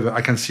right or whatever.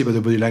 I can see by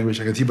the body language.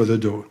 I can see by the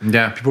door.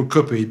 Yeah. People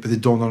copy it, but they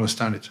don't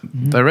understand it.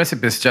 The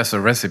recipe is just a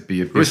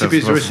recipe. Recipe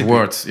is a recipe.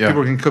 Words. Yeah.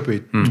 People can copy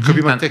it.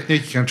 Copy my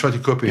technique. You can try to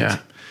copy it.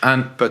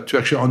 But to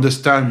actually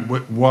understand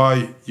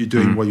why you're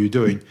doing what you're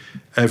doing,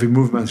 every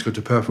movement's got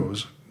a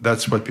purpose.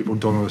 That's what people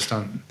don't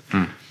understand.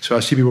 So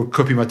I see people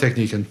copy my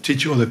technique and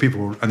teach other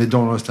people, and they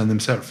don't understand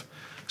themselves.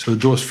 So the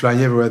door's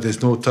flying everywhere.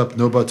 There's no top,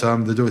 no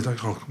bottom. The door is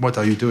like, oh, what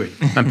are you doing?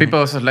 And people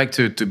also like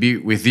to be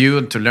with you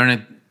and to learn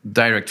it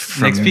direct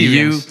from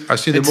you. I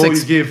see the more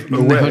you give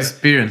away,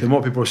 experience. the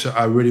more people say,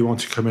 I really want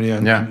to come in here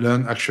and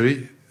learn,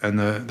 actually. And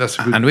that's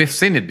a good. And we've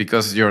seen it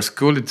because your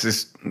school it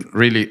is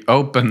really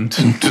open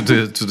to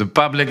the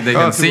public. They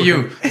can see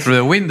you through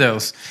the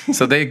windows,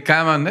 so they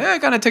come and they're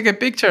gonna take a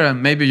picture.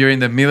 And maybe you're in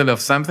the middle of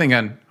something,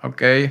 and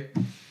okay,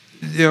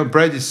 you know,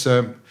 bread is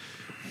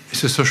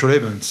it's a social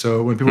event.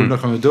 So when people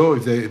knock on the door,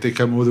 if they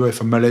come all the way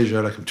from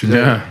Malaysia, like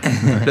today,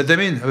 let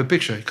them in, have a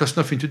picture. It costs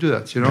nothing to do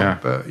that, you know.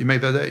 But you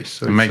make their day.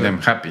 So you make them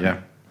happy,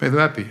 make them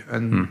happy,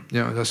 and you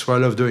know that's what I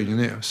love doing in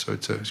here. So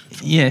it's good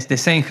fun. Yes, the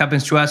same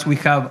happens to us. We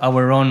have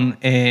our own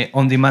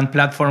on-demand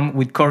platform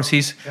with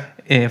courses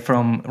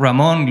from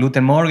Ramon,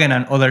 Gluten, Morgen,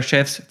 and other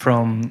chefs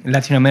from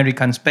Latin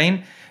America and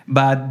Spain.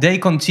 But they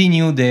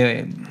continue,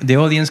 the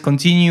audience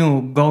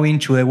continue going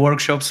to the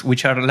workshops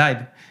which are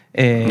live.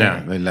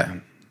 They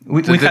learn.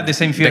 We had the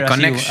same fear the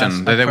connection. as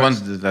you. They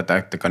want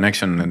the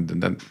connection, and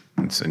that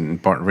it's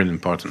really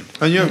important.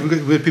 And yeah,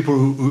 we had people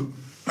who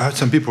I had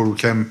some people who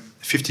came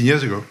 15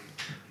 years ago.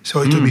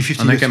 So it took me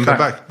 15 years to come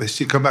back. They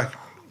still come back.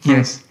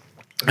 Yes.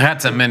 I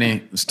had so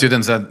many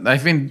students that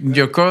I've been in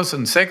your course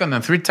on second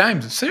and 3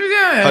 times. So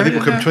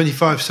People come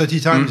 25, 30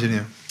 times in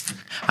here.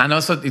 And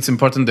also, it's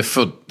important the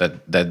food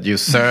that you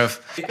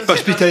serve.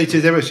 Hospitality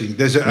is everything.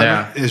 There's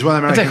one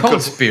American it's a whole couple.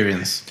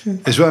 Experience.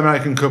 There's one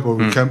American couple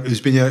who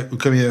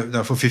come here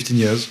now for 15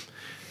 years,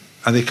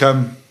 and they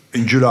come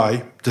in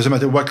July. Doesn't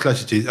matter what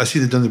class it is. I see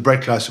they've done the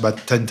bread class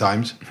about 10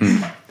 times.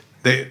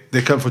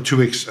 They come for 2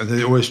 weeks, and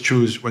they always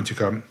choose when to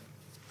come.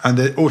 And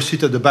they all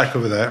sit at the back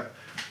over there.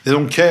 They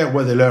don't care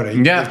what they're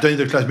learning. Yeah. They've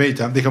done the class many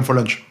times. They come for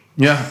lunch.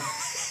 Yeah.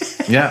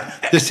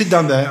 They sit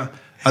down there.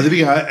 At the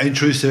beginning, I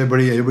introduce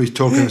everybody. Everybody's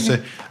talking,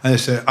 and they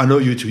say, "I know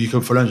you two. You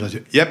come for lunch." I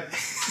say, "Yep."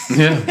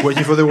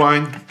 Waiting for the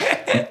wine.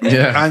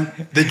 And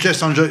they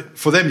just enjoy.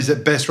 For them, it's the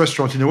best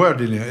restaurant in the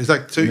world. It's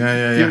like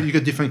you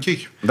get different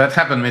kick. That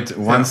happened with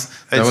once.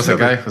 There was a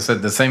guy who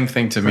said the same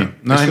thing to me.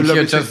 No, I'm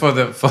here just for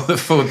the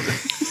food.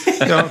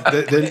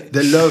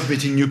 They love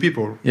meeting new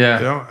people.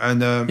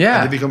 And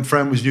they become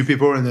friends with new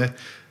people, and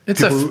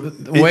it's a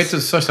way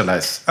to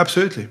socialize.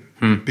 Absolutely,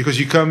 because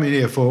you come in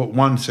here for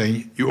one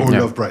thing. You all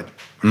love bread.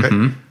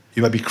 Okay,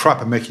 you might be crap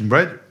at making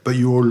bread, but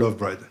you all love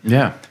bread.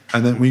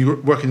 And then when you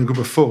work in a group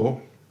of 4,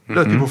 a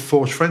lot of people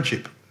forge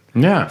friendship.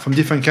 From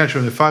different countries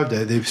on the 5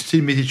 day, they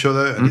still meet each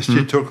other and they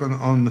still talk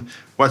on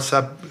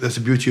WhatsApp. That's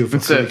the beauty of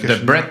communication.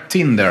 The bread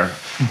Tinder.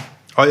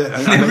 Oh yeah,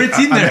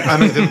 I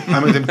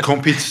make them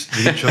compete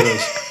with each other.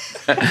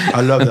 I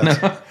love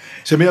that.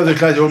 So many of the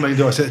clients all make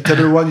I say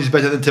table 1 is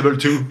better than table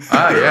 2. So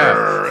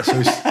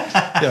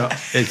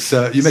it's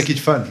you make it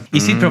fun.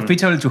 Is it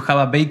profitable to have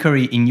a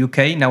bakery in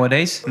UK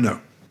nowadays?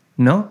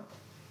 No?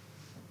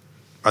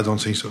 I don't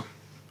think so.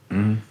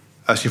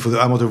 I think for the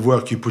amount of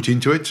work you put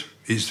into it,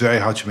 it's very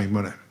hard to make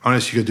money.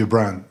 Unless you get the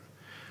brand.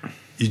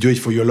 You do it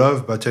for your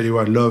love, but I tell you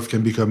what, love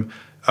can become...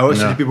 I always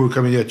say to people who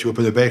come in here to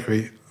open a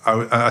bakery,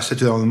 I said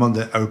to them on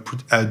Monday,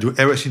 I'll do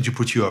everything to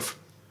put you off.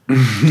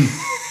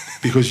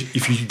 Because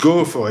if you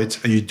go for it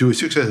and you do a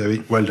success of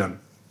it, well done.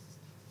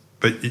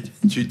 But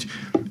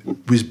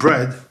with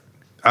bread,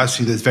 I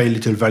think there's very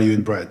little value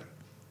in bread.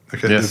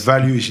 Okay, the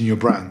value is in your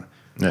brand.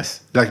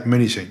 Like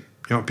many things.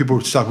 You know,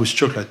 people start with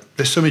chocolate.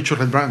 There's so many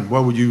chocolate brands. Why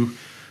would you,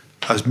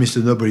 as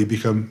Mr. Nobody,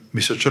 become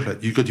Mr.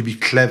 Chocolate? You've got to be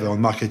clever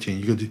on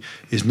marketing.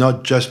 It's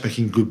not just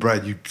making good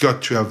bread. You've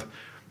got to have,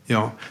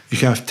 you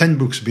can have 10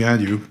 books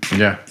behind you.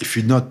 If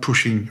you're not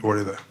pushing or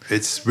whatever,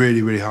 it's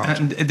really, really hard.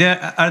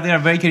 Are there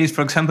bakeries,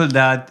 for example,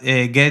 that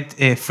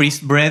get freeze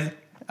bread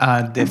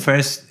at the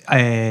first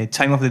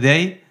time of the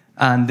day,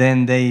 and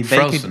then they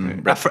bake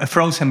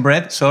frozen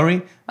bread,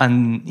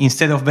 and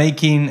instead of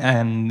baking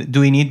and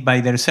doing it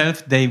by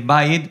themselves, they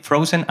buy it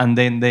frozen and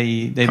then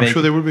they bake. I'm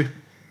sure there will be.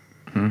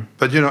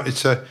 But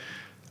it's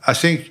I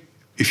think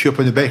if you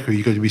open a bakery,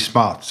 you got to be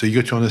smart. So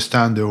you got to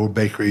understand the whole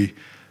bakery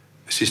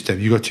system.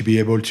 You got to be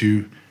able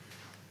to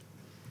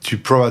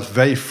provide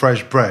very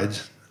fresh bread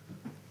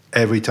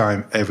every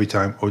time,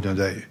 all the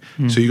day.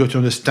 So you got to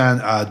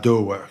understand how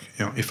dough work.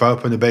 If I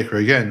open a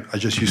bakery again, I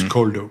just use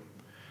cold dough.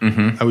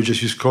 I would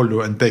just use cold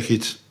dough and bake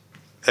it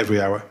every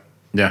hour.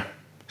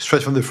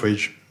 Straight from the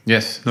fridge.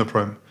 Yes. No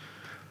problem.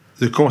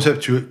 the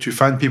concept to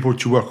find people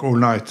to work all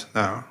night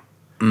now.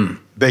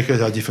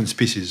 Bakers are different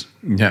species.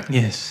 Yeah.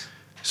 Yes.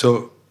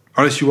 So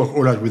unless you work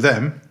all night with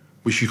them,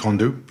 which you can't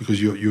do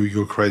because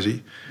you're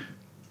crazy,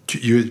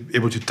 you're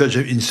able to touch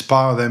them,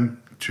 inspire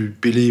them to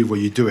believe what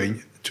you're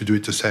doing, to do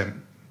it the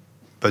same.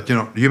 But,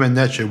 human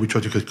nature, we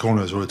try to cut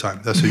corners all the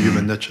time. That's a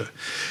human nature.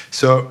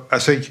 So I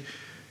think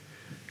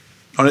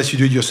unless you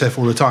do it yourself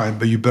all the time,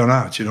 but you burn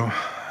out,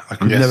 I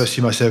could never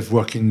see myself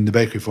working in the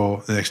bakery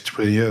for the next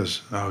 20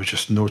 years. No,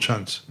 just no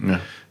chance. Yeah.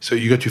 So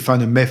you got to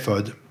find a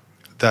method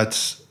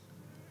that's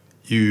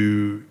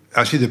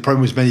I see the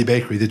problem with many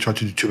bakeries, they try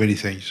to do too many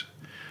things.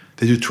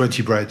 They do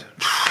 20 bread.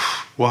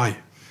 Why?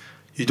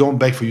 You don't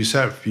bake for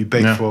yourself. You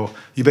bake for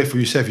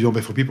yourself. You don't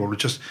bake for people.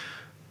 Just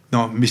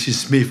Mrs.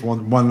 Smith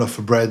one loaf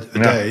of bread a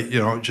day.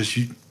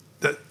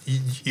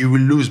 You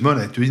will lose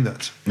money doing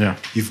that. Yeah.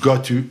 You've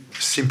got to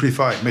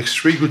simplify. Make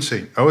 3 good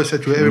things. I always say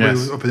to everybody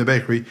who open a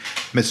bakery,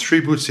 make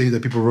 3 good things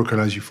that people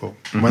recognize you for.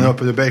 When I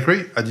opened a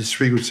bakery, I did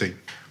 3 good things.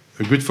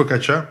 A good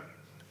focaccia.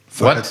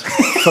 What?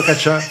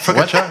 Focaccia.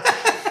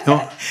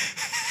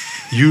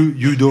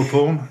 You dough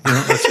porn.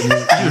 That's a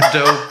new,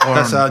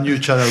 that's our new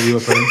channel we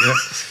opening. Yeah.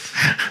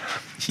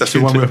 That's the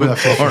one we open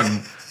after.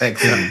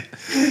 Excellent.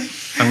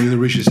 I'm going to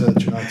reach this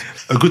tonight.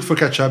 A good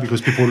focaccia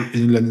because people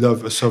in England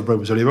love a soft bread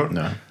with olive oil.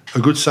 No. A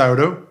good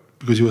sourdough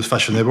because it was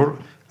fashionable,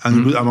 and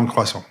a good almond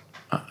croissant.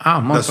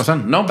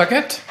 Croissant. No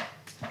baguette?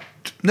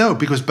 No,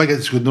 because baguette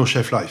is with no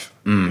shelf life.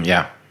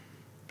 Yeah.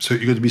 So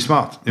you got to be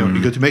smart.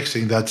 You got to make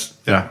things that.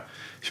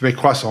 If you make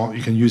croissant,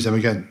 you can use them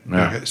again.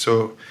 Yeah. Okay?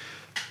 So,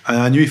 and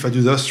I knew if I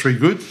do those 3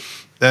 good,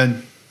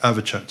 then I have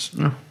a chance.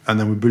 Yeah. And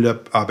then we build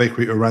up our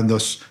bakery around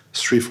those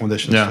 3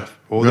 foundation stuff.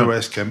 All the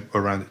rest came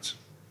around it.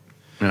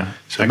 Yeah.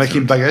 So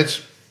making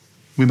baguettes,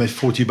 we make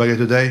 40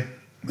 baguettes a day.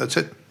 That's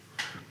it.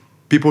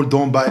 People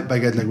don't buy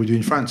baguette like we do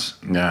in France.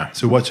 Yeah.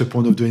 So what's the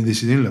point of doing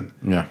this in England?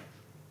 Yeah.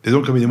 They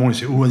don't come in the morning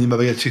and say, "Oh, I need my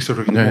baguette 6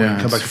 o'clock in the morning."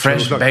 Yeah. Come back It's at 12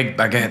 fresh o'clock. baked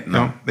baguette.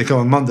 No. They come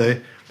on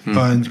Monday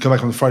and come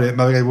back on Friday.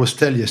 My baguette was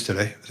stale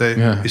yesterday. Say,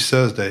 it's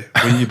Thursday.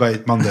 When you buy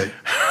it Monday,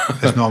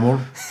 it's normal.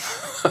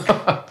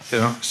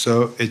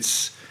 So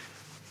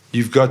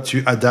you've got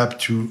to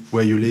adapt to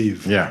where you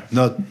live. Yeah.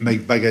 Not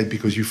make baguette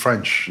because you're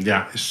French.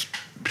 Yeah. It's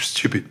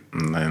stupid.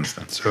 I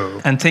understand. So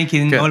And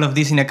taking all of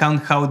this in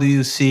account, how do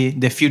you see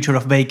the future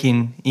of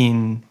baking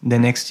in the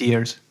next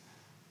years?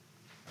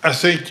 I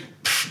think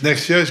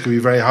next year it's going to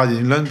be very hard in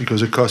England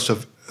because the cost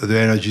of the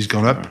energy has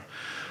gone up.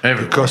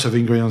 Everywhere. The cost of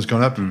ingredients has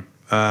gone up.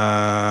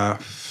 I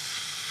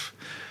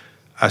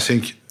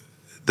think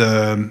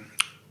the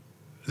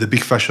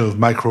big fashion of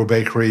micro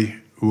bakery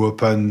who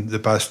opened the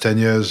past 10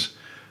 years,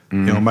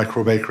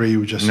 micro bakery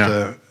who just,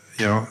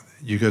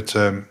 you get,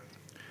 you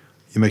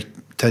make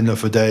 10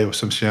 loaf a day or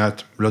something like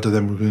that. A lot of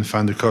them are going to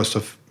find the cost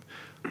of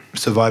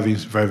surviving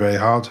is very, very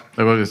hard.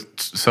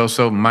 It's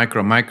so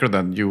micro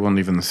that you won't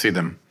even see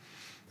them.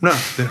 No,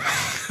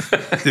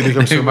 they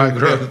become so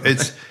micro.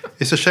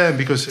 It's a shame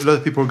because a lot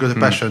of people got a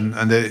passion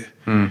and they.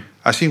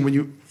 I think when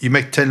you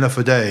make 10 loaf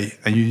a day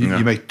and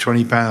you make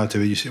 £20 out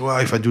of it, you say, well,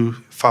 if I do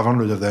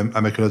 500 of them,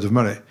 I make a lot of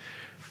money.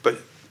 But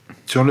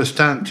to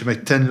understand, to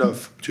make 10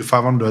 loaf to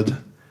 500,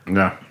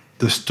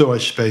 the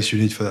storage space you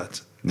need for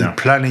that, the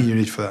planning you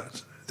need for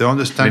that, the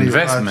understanding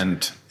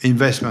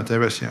investment,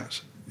 everything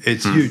else,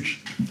 it's huge.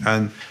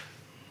 And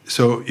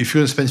so if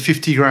you're going to spend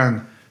 50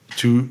 grand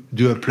to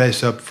do a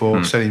place up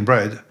for selling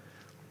bread,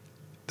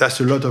 that's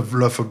a lot of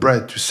loaf of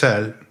bread to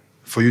sell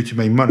for you to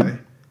make money,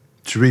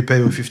 to repay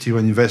your 50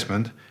 grand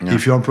investment.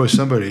 If you employ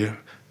somebody,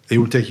 it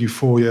will take you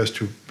 4 years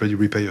to really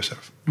repay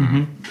yourself.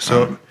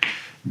 So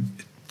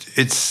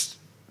it's,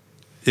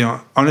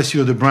 unless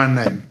you got the brand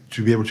name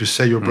to be able to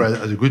sell your bread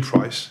at a good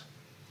price,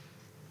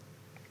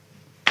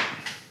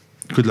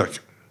 good luck.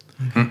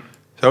 So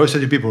I always say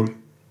to people,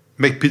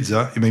 make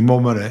pizza, you make more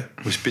money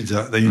with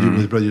pizza than you do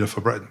with bloody loaf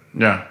of bread.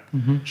 Yeah,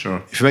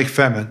 sure. If you make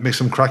ferment, make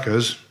some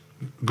crackers,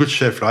 good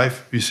shelf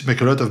life, you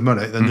make a lot of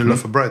money than the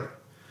loaf of bread.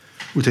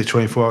 It will take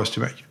 24 hours to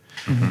make.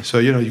 So,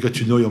 you got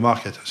to know your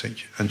market, I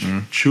think,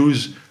 and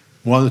choose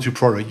 1 or 2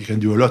 products. You can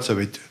do a lot of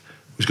it.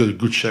 It's got a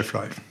good shelf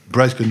life.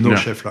 Bread's got no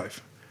shelf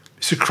life.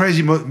 It's a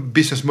crazy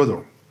business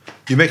model.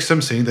 You make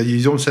something that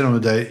you don't sell on a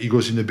day, it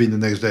goes in the bin the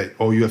next day,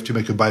 or you have to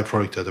make a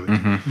byproduct out of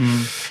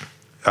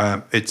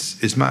it.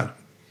 It's mad.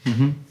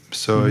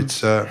 So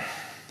it's,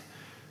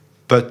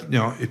 but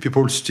if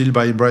people still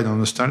buy bread and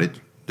understand it,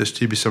 there'll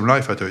still be some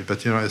life out of it.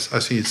 But I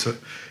think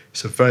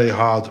it's a very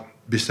hard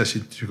business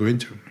to go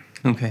into.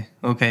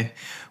 Okay.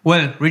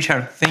 Well,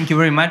 Richard, thank you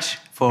very much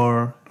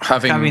for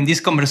having this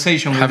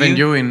conversation with you. Having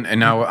you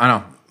in our,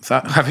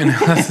 having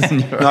us in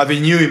your... No,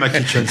 having you in my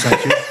kitchen,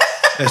 thank you.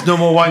 There's no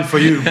more wine for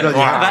you. Bloody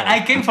hell. But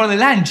I came for the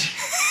lunch.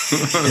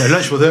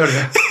 Lunch was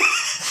earlier.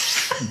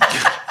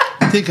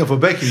 Think of a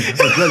baking.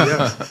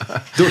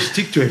 Don't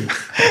stick to him.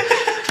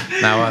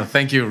 Now,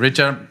 thank you,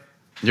 Richard.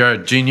 You're a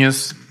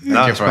genius.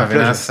 Thank you for having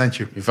us. Thank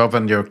you. You've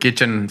opened your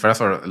kitchen for us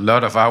for a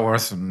lot of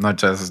hours, not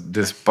just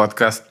this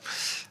podcast.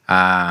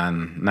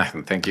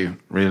 And thank you.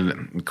 Really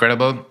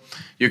incredible.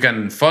 You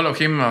can follow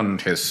him on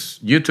his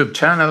YouTube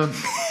channel.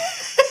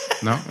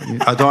 No?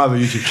 I don't have a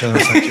YouTube channel,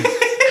 actually.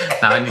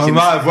 No, and you I can-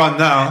 might have one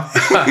now.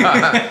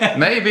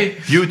 Maybe.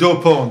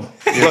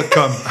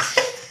 udoporn.com.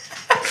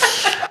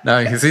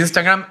 No, his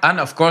Instagram, and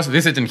of course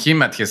visiting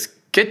him at his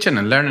kitchen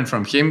and learning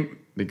from him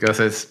because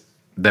it's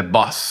the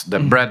boss, the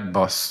bread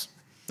boss,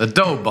 the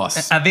dough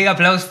boss. A big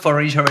applause for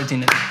Richard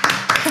Bertinet.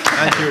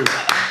 Thank you.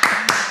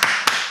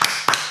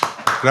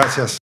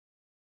 Gracias.